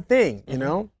be one thing, you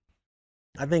know?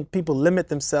 I think people limit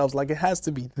themselves like it has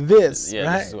to be this, yeah,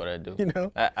 right? This is what I do. You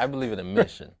know? I believe in a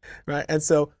mission. Right, and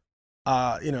so,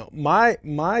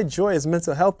 my joy is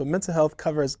mental health, but mental health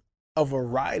covers a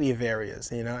variety of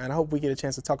areas, you know? And I hope we get a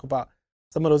chance to talk about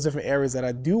some of those different areas that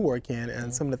I do work in,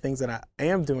 and some of the things that I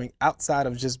am doing outside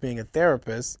of just being a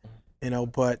therapist, you know?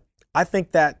 But I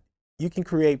think that you can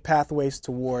create pathways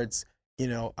towards,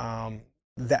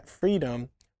 that freedom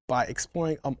by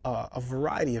exploring a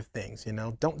variety of things, you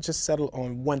know? Don't just settle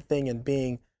on one thing and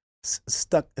being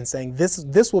stuck and saying,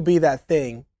 this will be that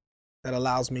thing that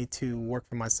allows me to work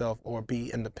for myself or be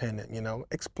independent, you know?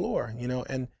 Explore, you know,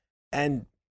 and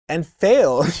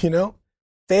fail, you know?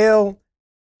 Fail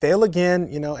again,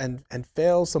 you know, and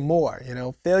fail some more, you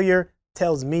know? Failure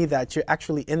tells me that you're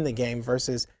actually in the game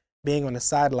versus being on the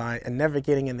sideline and never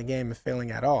getting in the game and failing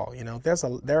at all. You know,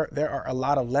 there are a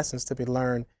lot of lessons to be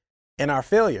learned in our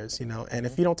failures, you know, and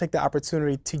if you don't take the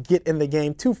opportunity to get in the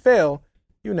game to fail,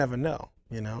 you never know,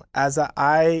 you know. As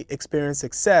I experience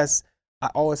success, I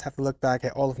always have to look back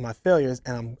at all of my failures,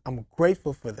 and I'm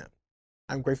grateful for them.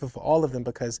 I'm grateful for all of them,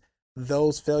 because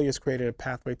those failures created a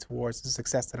pathway towards the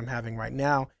success that I'm having right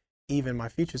now, even my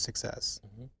future success.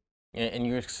 And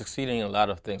you're succeeding in a lot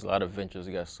of things, a lot of ventures.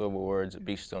 You got Sober Words,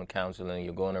 Beachstone Counseling.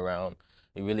 You're going around.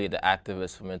 You're really the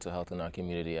activist for mental health in our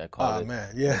community. I call it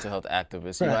mental health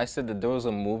activist. You know, I said that there was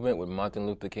a movement with Martin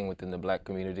Luther King within the Black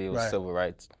community. It was civil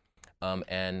rights,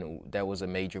 and that was a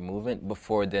major movement.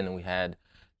 Before then, we had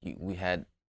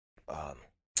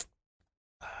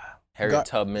Harriet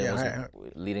Tubman was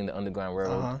leading the Underground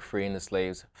Railroad, freeing the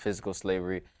slaves, physical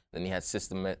slavery. Then you had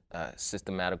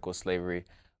systematical slavery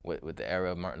with the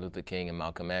era of Martin Luther King and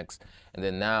Malcolm X. And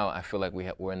then now I feel like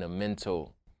we're in a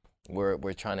mental,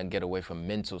 we're trying to get away from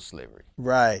mental slavery.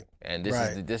 Right. And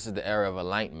this is the era of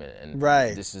enlightenment. And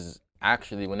this is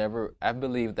actually, whenever, I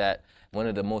believe that one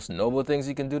of the most noble things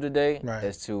you can do today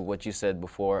is to, what you said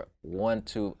before, want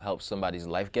to help somebody's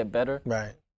life get better.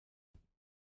 Right.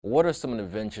 What are some of the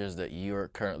ventures that you're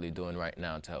currently doing right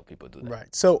now to help people do that?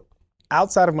 Right. So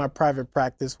outside of my private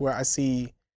practice, where I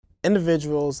see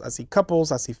individuals, I see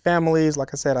couples, I see families. Like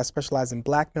I said, I specialize in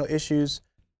Black male issues,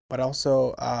 but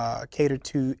also cater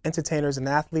to entertainers and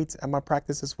athletes at my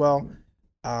practice as well.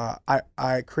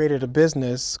 I created a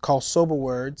business called Sober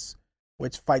Words,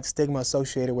 which fights stigma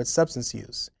associated with substance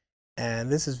use.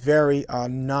 And this is very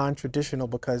non-traditional,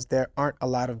 because there aren't a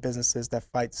lot of businesses that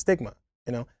fight stigma.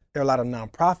 You know, there are a lot of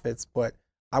nonprofits, but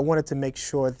I wanted to make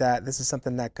sure that this is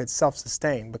something that could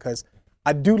self-sustain, because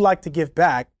I do like to give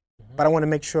back, but I want to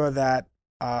make sure that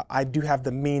I do have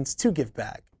the means to give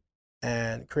back.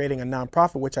 And creating a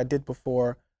nonprofit, which I did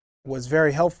before, was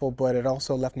very helpful, but it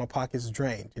also left my pockets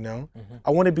drained, you know? I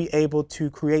want to be able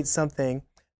to create something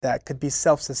that could be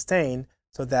self-sustained,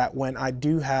 so that when I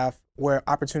do have, where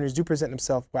opportunities do present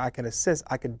themselves where I can assist,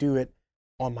 I could do it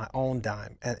on my own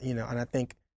dime. And, you know, and I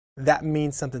think that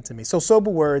means something to me. So Sober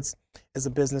Words is a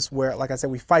business where, like I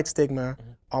said, we fight stigma.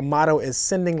 Our motto is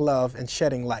sending love and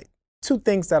shedding light. Two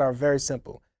things that are very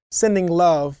simple. Sending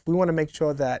love, we want to make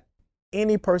sure that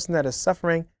any person that is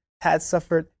suffering, had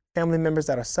suffered, family members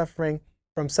that are suffering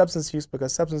from substance use,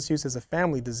 because substance use is a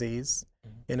family disease.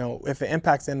 You know, if it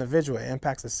impacts the individual, it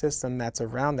impacts the system that's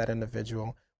around that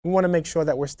individual. We want to make sure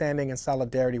that we're standing in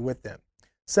solidarity with them.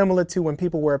 Similar to when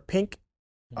people wear pink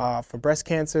For breast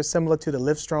cancer, similar to the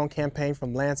Live Strong campaign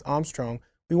from Lance Armstrong,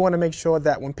 we want to make sure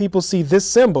that when people see this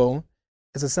symbol,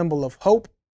 it's a symbol of hope,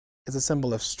 it's a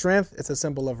symbol of strength, it's a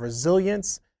symbol of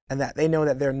resilience, and that they know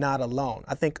that they're not alone.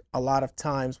 I think a lot of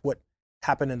times what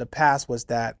happened in the past was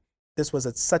that this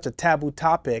was such a taboo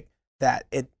topic that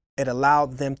it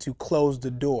allowed them to close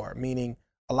the door, meaning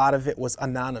a lot of it was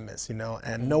anonymous,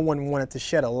 and no one wanted to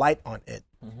shed a light on it.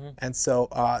 And so,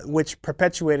 which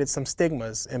perpetuated some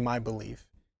stigmas in my belief.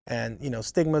 And,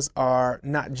 stigmas are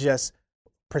not just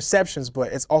perceptions,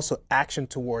 but it's also action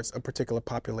towards a particular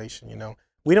population.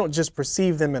 We don't just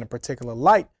perceive them in a particular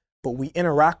light, but we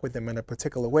interact with them in a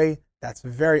particular way that's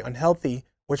very unhealthy,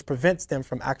 which prevents them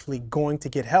from actually going to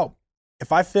get help.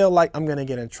 If I feel like I'm going to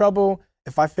get in trouble,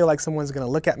 if I feel like someone's going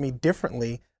to look at me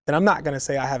differently, then I'm not going to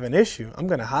say I have an issue. I'm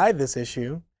going to hide this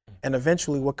issue. And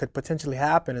eventually what could potentially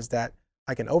happen is that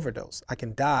I can overdose, I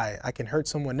can die, I can hurt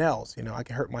someone else, I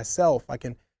can hurt myself, I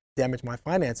can damage my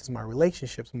finances, my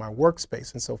relationships, my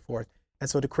workspace, and so forth. And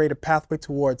so to create a pathway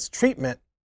towards treatment,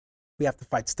 we have to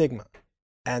fight stigma.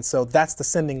 And so that's the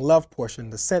sending love portion.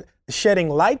 The shedding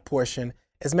light portion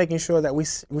is making sure that we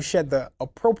shed the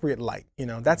appropriate light.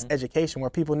 That's education, where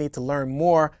people need to learn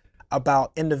more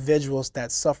about individuals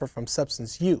that suffer from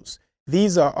substance use.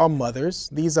 These are our mothers,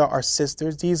 these are our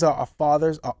sisters, these are our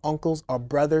fathers, our uncles, our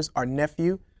brothers, our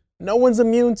nephew. No one's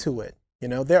immune to it.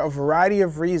 There are a variety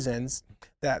of reasons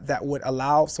that would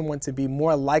allow someone to be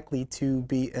more likely to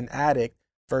be an addict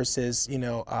versus,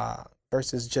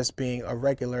 versus just being a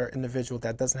regular individual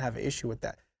that doesn't have an issue with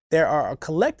that. There are a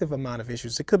collective amount of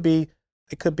issues. It could be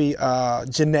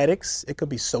genetics, it could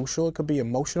be social, it could be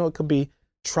emotional, it could be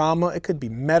trauma, it could be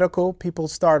medical. People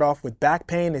start off with back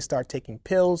pain, they start taking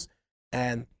pills,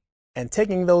 and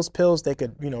taking those pills, they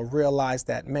could, realize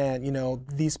that, man,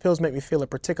 these pills make me feel a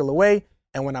particular way.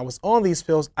 And when I was on these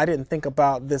pills, I didn't think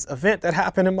about this event that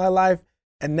happened in my life.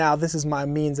 And now this is my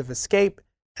means of escape.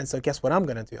 And so guess what I'm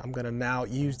going to do? I'm going to now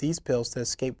use these pills to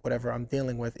escape whatever I'm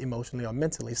dealing with emotionally or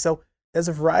mentally. So there's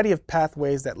a variety of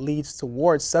pathways that leads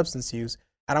towards substance use.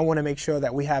 And I want to make sure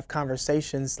that we have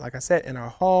conversations, like I said, in our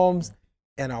homes,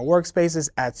 in our workspaces,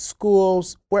 at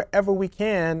schools, wherever we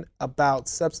can, about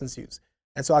substance use.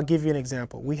 And so I'll give you an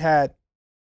example. We had,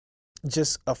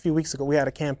 just a few weeks ago, we had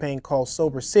a campaign called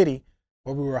Sober City,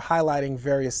 where we were highlighting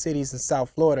various cities in South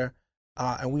Florida,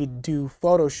 and we do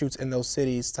photo shoots in those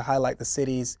cities to highlight the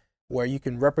cities where you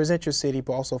can represent your city,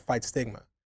 but also fight stigma.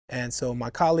 And so my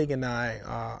colleague and I,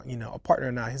 a partner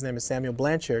and I, his name is Samuel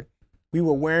Blanchard, we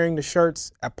were wearing the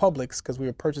shirts at Publix because we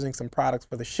were purchasing some products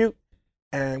for the shoot.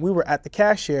 And we were at the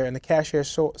cashier, and the cashier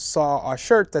saw our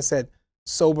shirt that said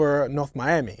Sober North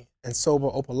Miami and Sober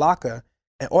Opa-locka.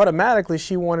 And automatically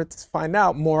she wanted to find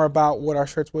out more about what our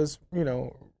shirts was,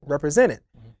 represented.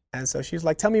 And so she was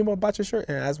like, tell me more about your shirt.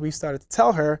 And as we started to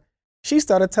tell her, she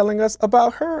started telling us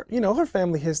about her, her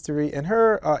family history and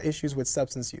her issues with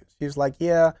substance use. She was like,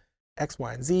 yeah, X,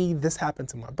 Y, and Z, this happened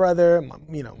to my brother,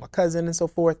 my cousin, and so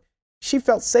forth. She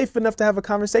felt safe enough to have a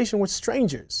conversation with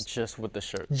strangers. Just with the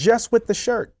shirt. Just with the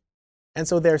shirt. And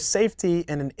so there's safety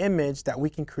in an image that we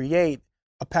can create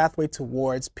a pathway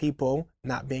towards people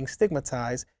not being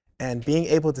stigmatized and being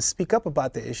able to speak up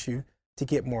about the issue to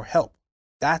get more help.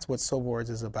 That's what Sober Words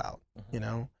is about,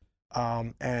 and,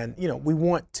 we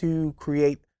want to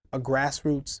create a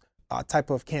grassroots type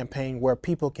of campaign where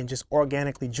people can just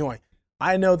organically join.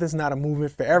 I know this is not a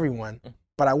movement for everyone,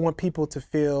 but I want people to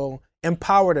feel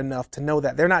empowered enough to know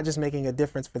that they're not just making a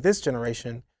difference for this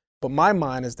generation, but my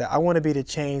mind is that I want to be the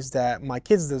change that my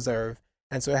kids deserve.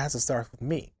 And so it has to start with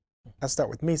me. It has to start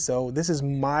with me. So this is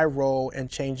my role in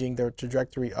changing the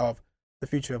trajectory of the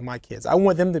future of my kids. I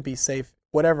want them to be safe,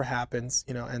 whatever happens,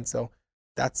 and so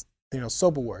that's,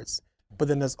 Sober Words. But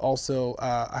then there's also,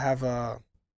 I have a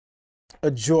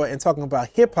joy in talking about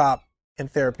hip hop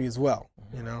and therapy as well,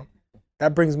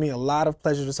 That brings me a lot of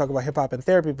pleasure to talk about hip hop and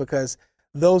therapy, because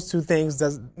those two things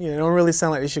don't really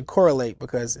sound like they should correlate,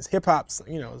 because it's hip hop's,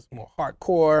 it's more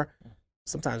hardcore,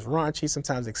 sometimes raunchy,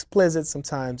 sometimes explicit,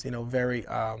 sometimes, very,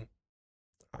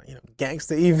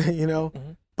 gangster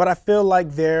even, But I feel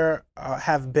like there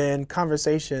have been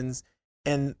conversations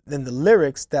in the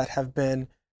lyrics that have been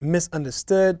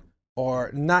misunderstood or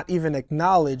not even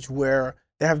acknowledged, where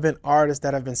there have been artists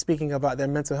that have been speaking about their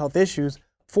mental health issues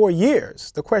for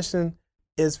years. The question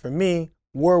is, for me,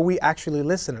 were we actually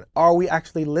listening? Are we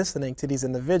actually listening to these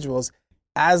individuals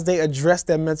as they address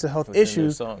their mental health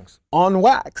issues on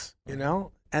wax,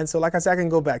 And so, like I said, I can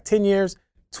go back 10 years,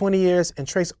 20 years and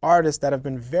trace artists that have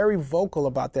been very vocal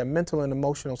about their mental and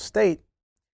emotional state.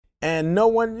 And no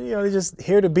one, they just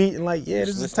hear the beat and like, this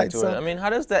is a tight song. I mean,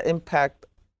 how does that impact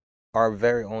our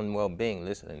very own well-being,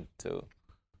 listening to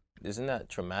Isn't that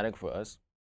traumatic for us?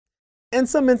 In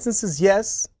some instances,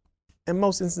 yes. In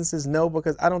most instances, no,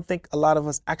 because I don't think a lot of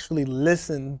us actually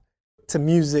listen to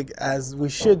music as we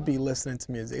should be listening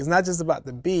to music. It's not just about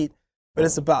the beat, but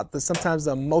it's about sometimes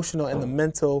the emotional and the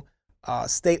mental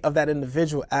state of that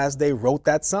individual as they wrote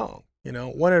that song. You know,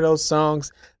 one of those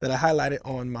songs that I highlighted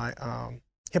on my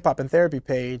Hip Hop and Therapy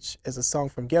page is a song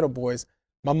from Ghetto Boys,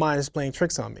 "My Mind Is Playing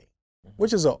Tricks on Me,"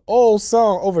 which is an old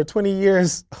song, over 20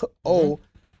 years old.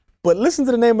 But listen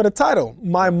to the name of the title.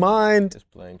 My mind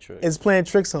is playing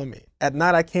tricks on me. At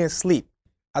night I can't sleep.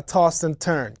 I toss and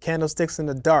turn. Candlesticks in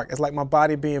the dark. It's like my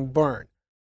body being burned.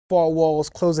 Four walls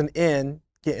closing in,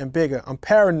 getting bigger. I'm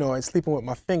paranoid, sleeping with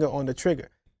my finger on the trigger.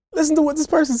 Listen to what this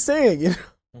person's saying. You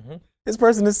know? This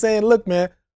person is saying, look, man,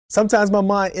 sometimes my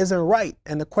mind isn't right.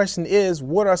 And the question is,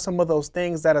 what are some of those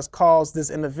things that has caused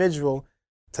this individual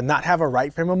to not have a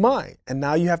right frame of mind? And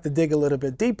now you have to dig a little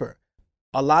bit deeper.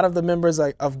 A lot of the members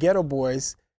of Ghetto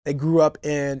Boys, they grew up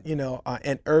in,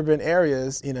 in urban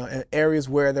areas, in areas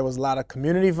where there was a lot of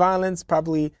community violence,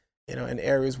 probably, in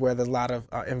areas where there's a lot of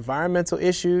environmental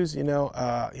issues,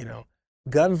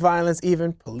 gun violence,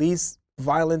 even police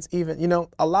violence, even,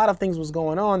 a lot of things was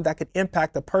going on that could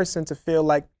impact a person to feel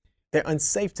like they're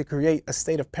unsafe, to create a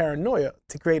state of paranoia,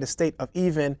 to create a state of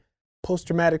even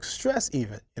post-traumatic stress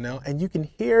even, and you can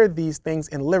hear these things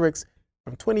in lyrics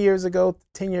from 20 years ago,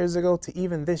 10 years ago, to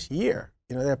even this year.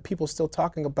 There are people still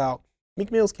talking about,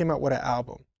 Meek Mills came out with an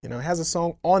album, it has a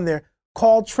song on there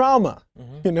called Trauma,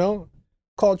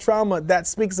 called Trauma, that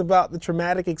speaks about the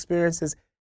traumatic experiences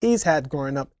he's had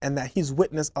growing up and that he's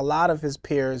witnessed a lot of his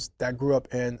peers that grew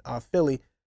up in Philly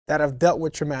that have dealt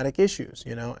with traumatic issues,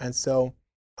 and so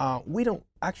we don't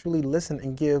actually listen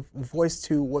and give voice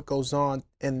to what goes on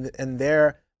in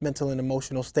their mental and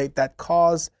emotional state that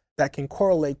can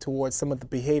correlate towards some of the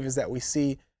behaviors that we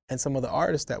see and some of the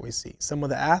artists that we see, some of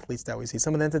the athletes that we see,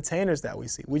 some of the entertainers that we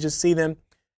see. We just see them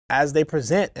as they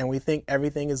present and we think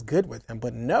everything is good with them.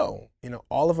 But no,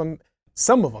 all of them,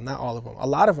 some of them, not all of them, a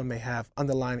lot of them may have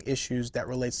underlying issues that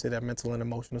relates to their mental and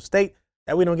emotional state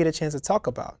that we don't get a chance to talk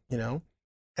about,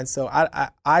 And so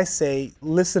I say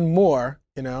listen more,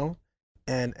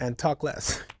 and talk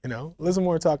less, Listen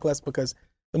more and talk less, because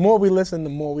the more we listen, the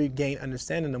more we gain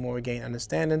understanding. The more we gain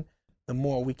understanding, the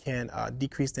more we can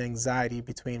decrease the anxiety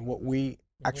between what we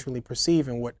actually perceive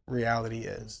and what reality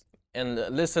is. And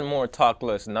listen more, talk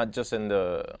less, not just in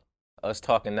us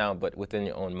talking now, but within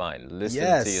your own mind. Listen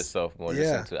to yourself more,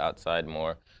 listen to outside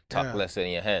more, talk less in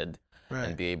your head,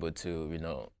 and be able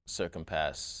to,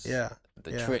 circumpass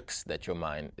the tricks that your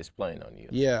mind is playing on you.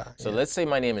 So let's say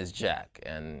my name is Jack,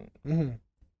 and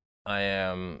I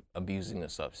am abusing a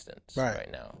substance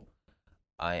right now.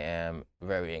 I am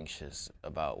very anxious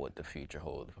about what the future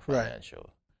holds for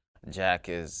financial. Jack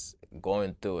is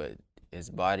going through it. His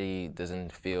body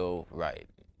doesn't feel right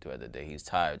the other day. He's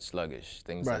tired, sluggish.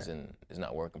 Things is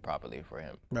not working properly for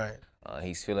him.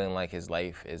 He's feeling like his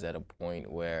life is at a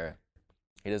point where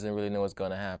he doesn't really know what's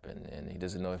going to happen, and he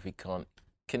doesn't know if he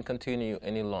can continue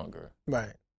any longer.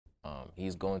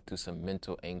 He's going through some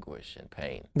mental anguish and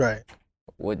pain.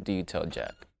 What do you tell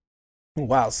Jack?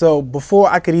 Wow. So before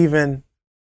I could even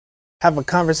have a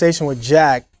conversation with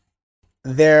Jack,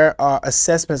 there are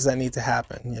assessments that need to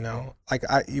happen, Like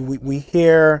we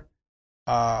hear,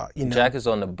 Jack is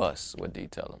on the bus. What do you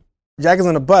tell him? Jack is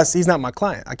on the bus. He's not my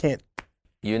client. I can't.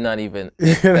 You're not even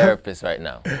a therapist right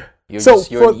now.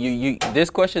 This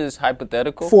question is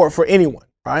hypothetical. For anyone,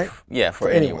 right? Yeah, for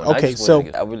anyone. Okay,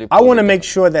 I want to make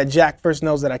sure that Jack first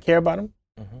knows that I care about him,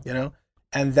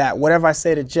 and that whatever I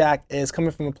say to Jack is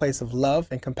coming from a place of love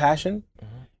and compassion,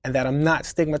 and that I'm not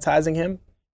stigmatizing him,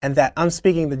 and that I'm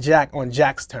speaking to Jack on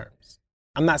Jack's terms.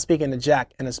 I'm not speaking to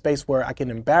Jack in a space where I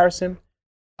can embarrass him,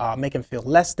 make him feel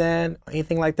less than, or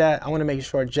anything like that. I want to make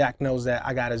sure Jack knows that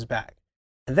I got his back.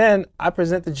 And then I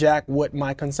present to Jack what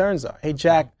my concerns are. Hey,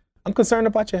 Jack, I'm concerned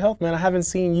about your health, man. I haven't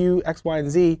seen you, X, Y, and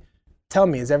Z. Tell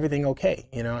me, is everything okay?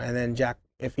 And then Jack,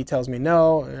 if he tells me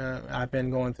no, I've been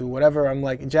going through whatever, I'm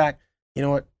like, Jack, you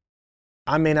know what?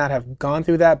 I may not have gone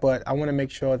through that, but I want to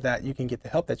make sure that you can get the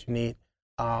help that you need.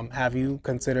 Have you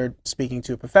considered speaking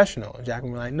to a professional? And Jack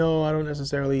will be like, no, I don't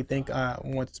necessarily think I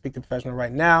want to speak to a professional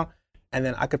right now. And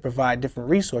then I could provide different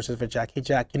resources for Jack. Hey,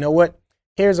 Jack, you know what?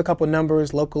 Here's a couple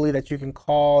numbers locally that you can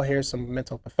call. Here's some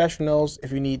mental professionals.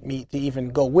 If you need me to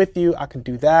even go with you, I can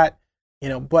do that.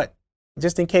 But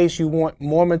just in case you want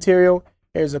more material,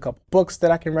 here's a couple books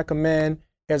that I can recommend.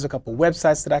 Here's a couple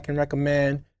websites that I can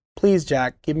recommend. Please,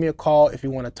 Jack, give me a call if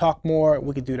you want to talk more.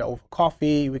 We could do that over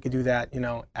coffee. We could do that,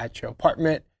 at your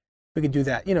apartment. We could do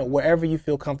that, wherever you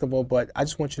feel comfortable. But I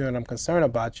just want you to know that I'm concerned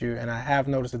about you, and I have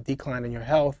noticed a decline in your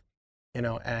health. and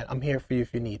I'm here for you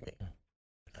if you need me.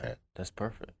 Right. That's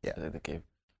perfect. Yeah. Okay.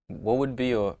 What would be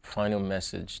your final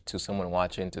message to someone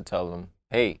watching to tell them,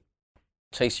 hey,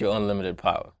 chase your unlimited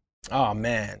power? Oh,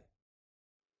 man.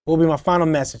 What will be my final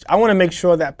message? I want to make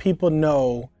sure that people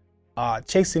know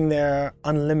chasing their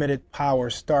unlimited power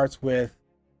starts with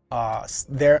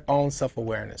their own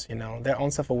self-awareness, their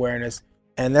own self-awareness.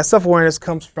 And that self-awareness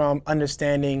comes from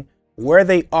understanding where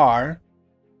they are.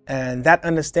 And that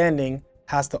understanding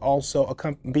has to also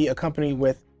be accompanied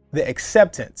with the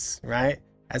acceptance, right?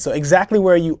 And so exactly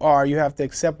where you are, you have to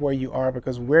accept where you are,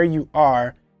 because where you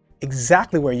are,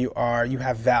 exactly where you are, you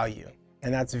have value.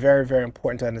 And that's very, very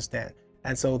important to understand.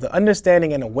 And so the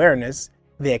understanding and awareness,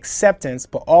 the acceptance,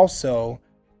 but also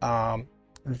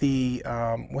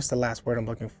what's the last word I'm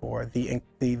looking for?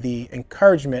 The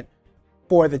encouragement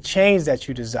for the change that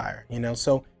you desire,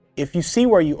 So if you see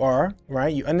where you are,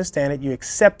 right, you understand it, you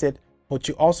accept it, but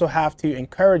you also have to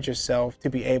encourage yourself to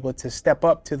be able to step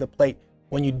up to the plate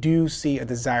when you do see a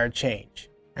desired change.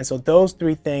 And so those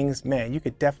three things, man, you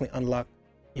could definitely unlock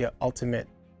your ultimate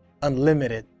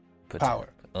unlimited power.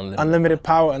 Unlimited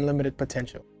power, unlimited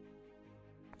potential.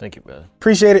 Thank you, brother.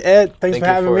 Appreciate it, Ed. Thanks for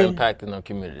having me. Thank you for impacting our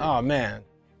community. Oh, man.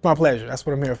 It's my pleasure. That's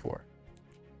what I'm here for.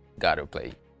 Gotta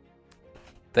play.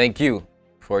 Thank you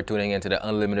for tuning into the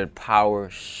Unlimited Power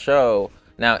Show.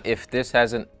 Now, if this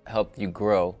hasn't helped you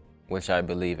grow, which I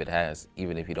believe it has,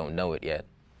 even if you don't know it yet,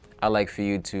 I'd like for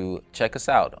you to check us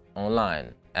out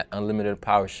online at Unlimited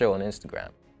Power Show on Instagram.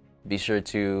 Be sure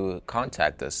to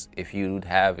contact us if you'd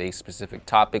have a specific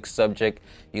topic, subject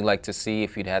you'd like to see,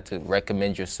 if you'd have to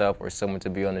recommend yourself or someone to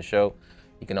be on the show.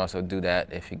 You can also do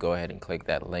that if you go ahead and click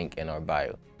that link in our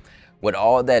bio. With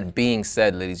all that being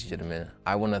said, ladies and gentlemen,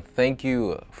 I want to thank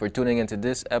you for tuning into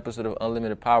this episode of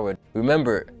Unlimited Power.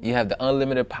 Remember, you have the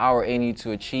unlimited power in you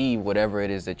to achieve whatever it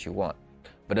is that you want.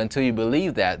 But until you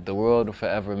believe that, the world will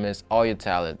forever miss all your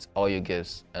talents, all your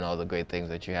gifts, and all the great things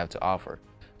that you have to offer.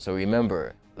 So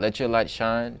remember, let your light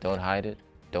shine, don't hide it,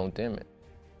 don't dim it.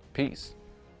 Peace.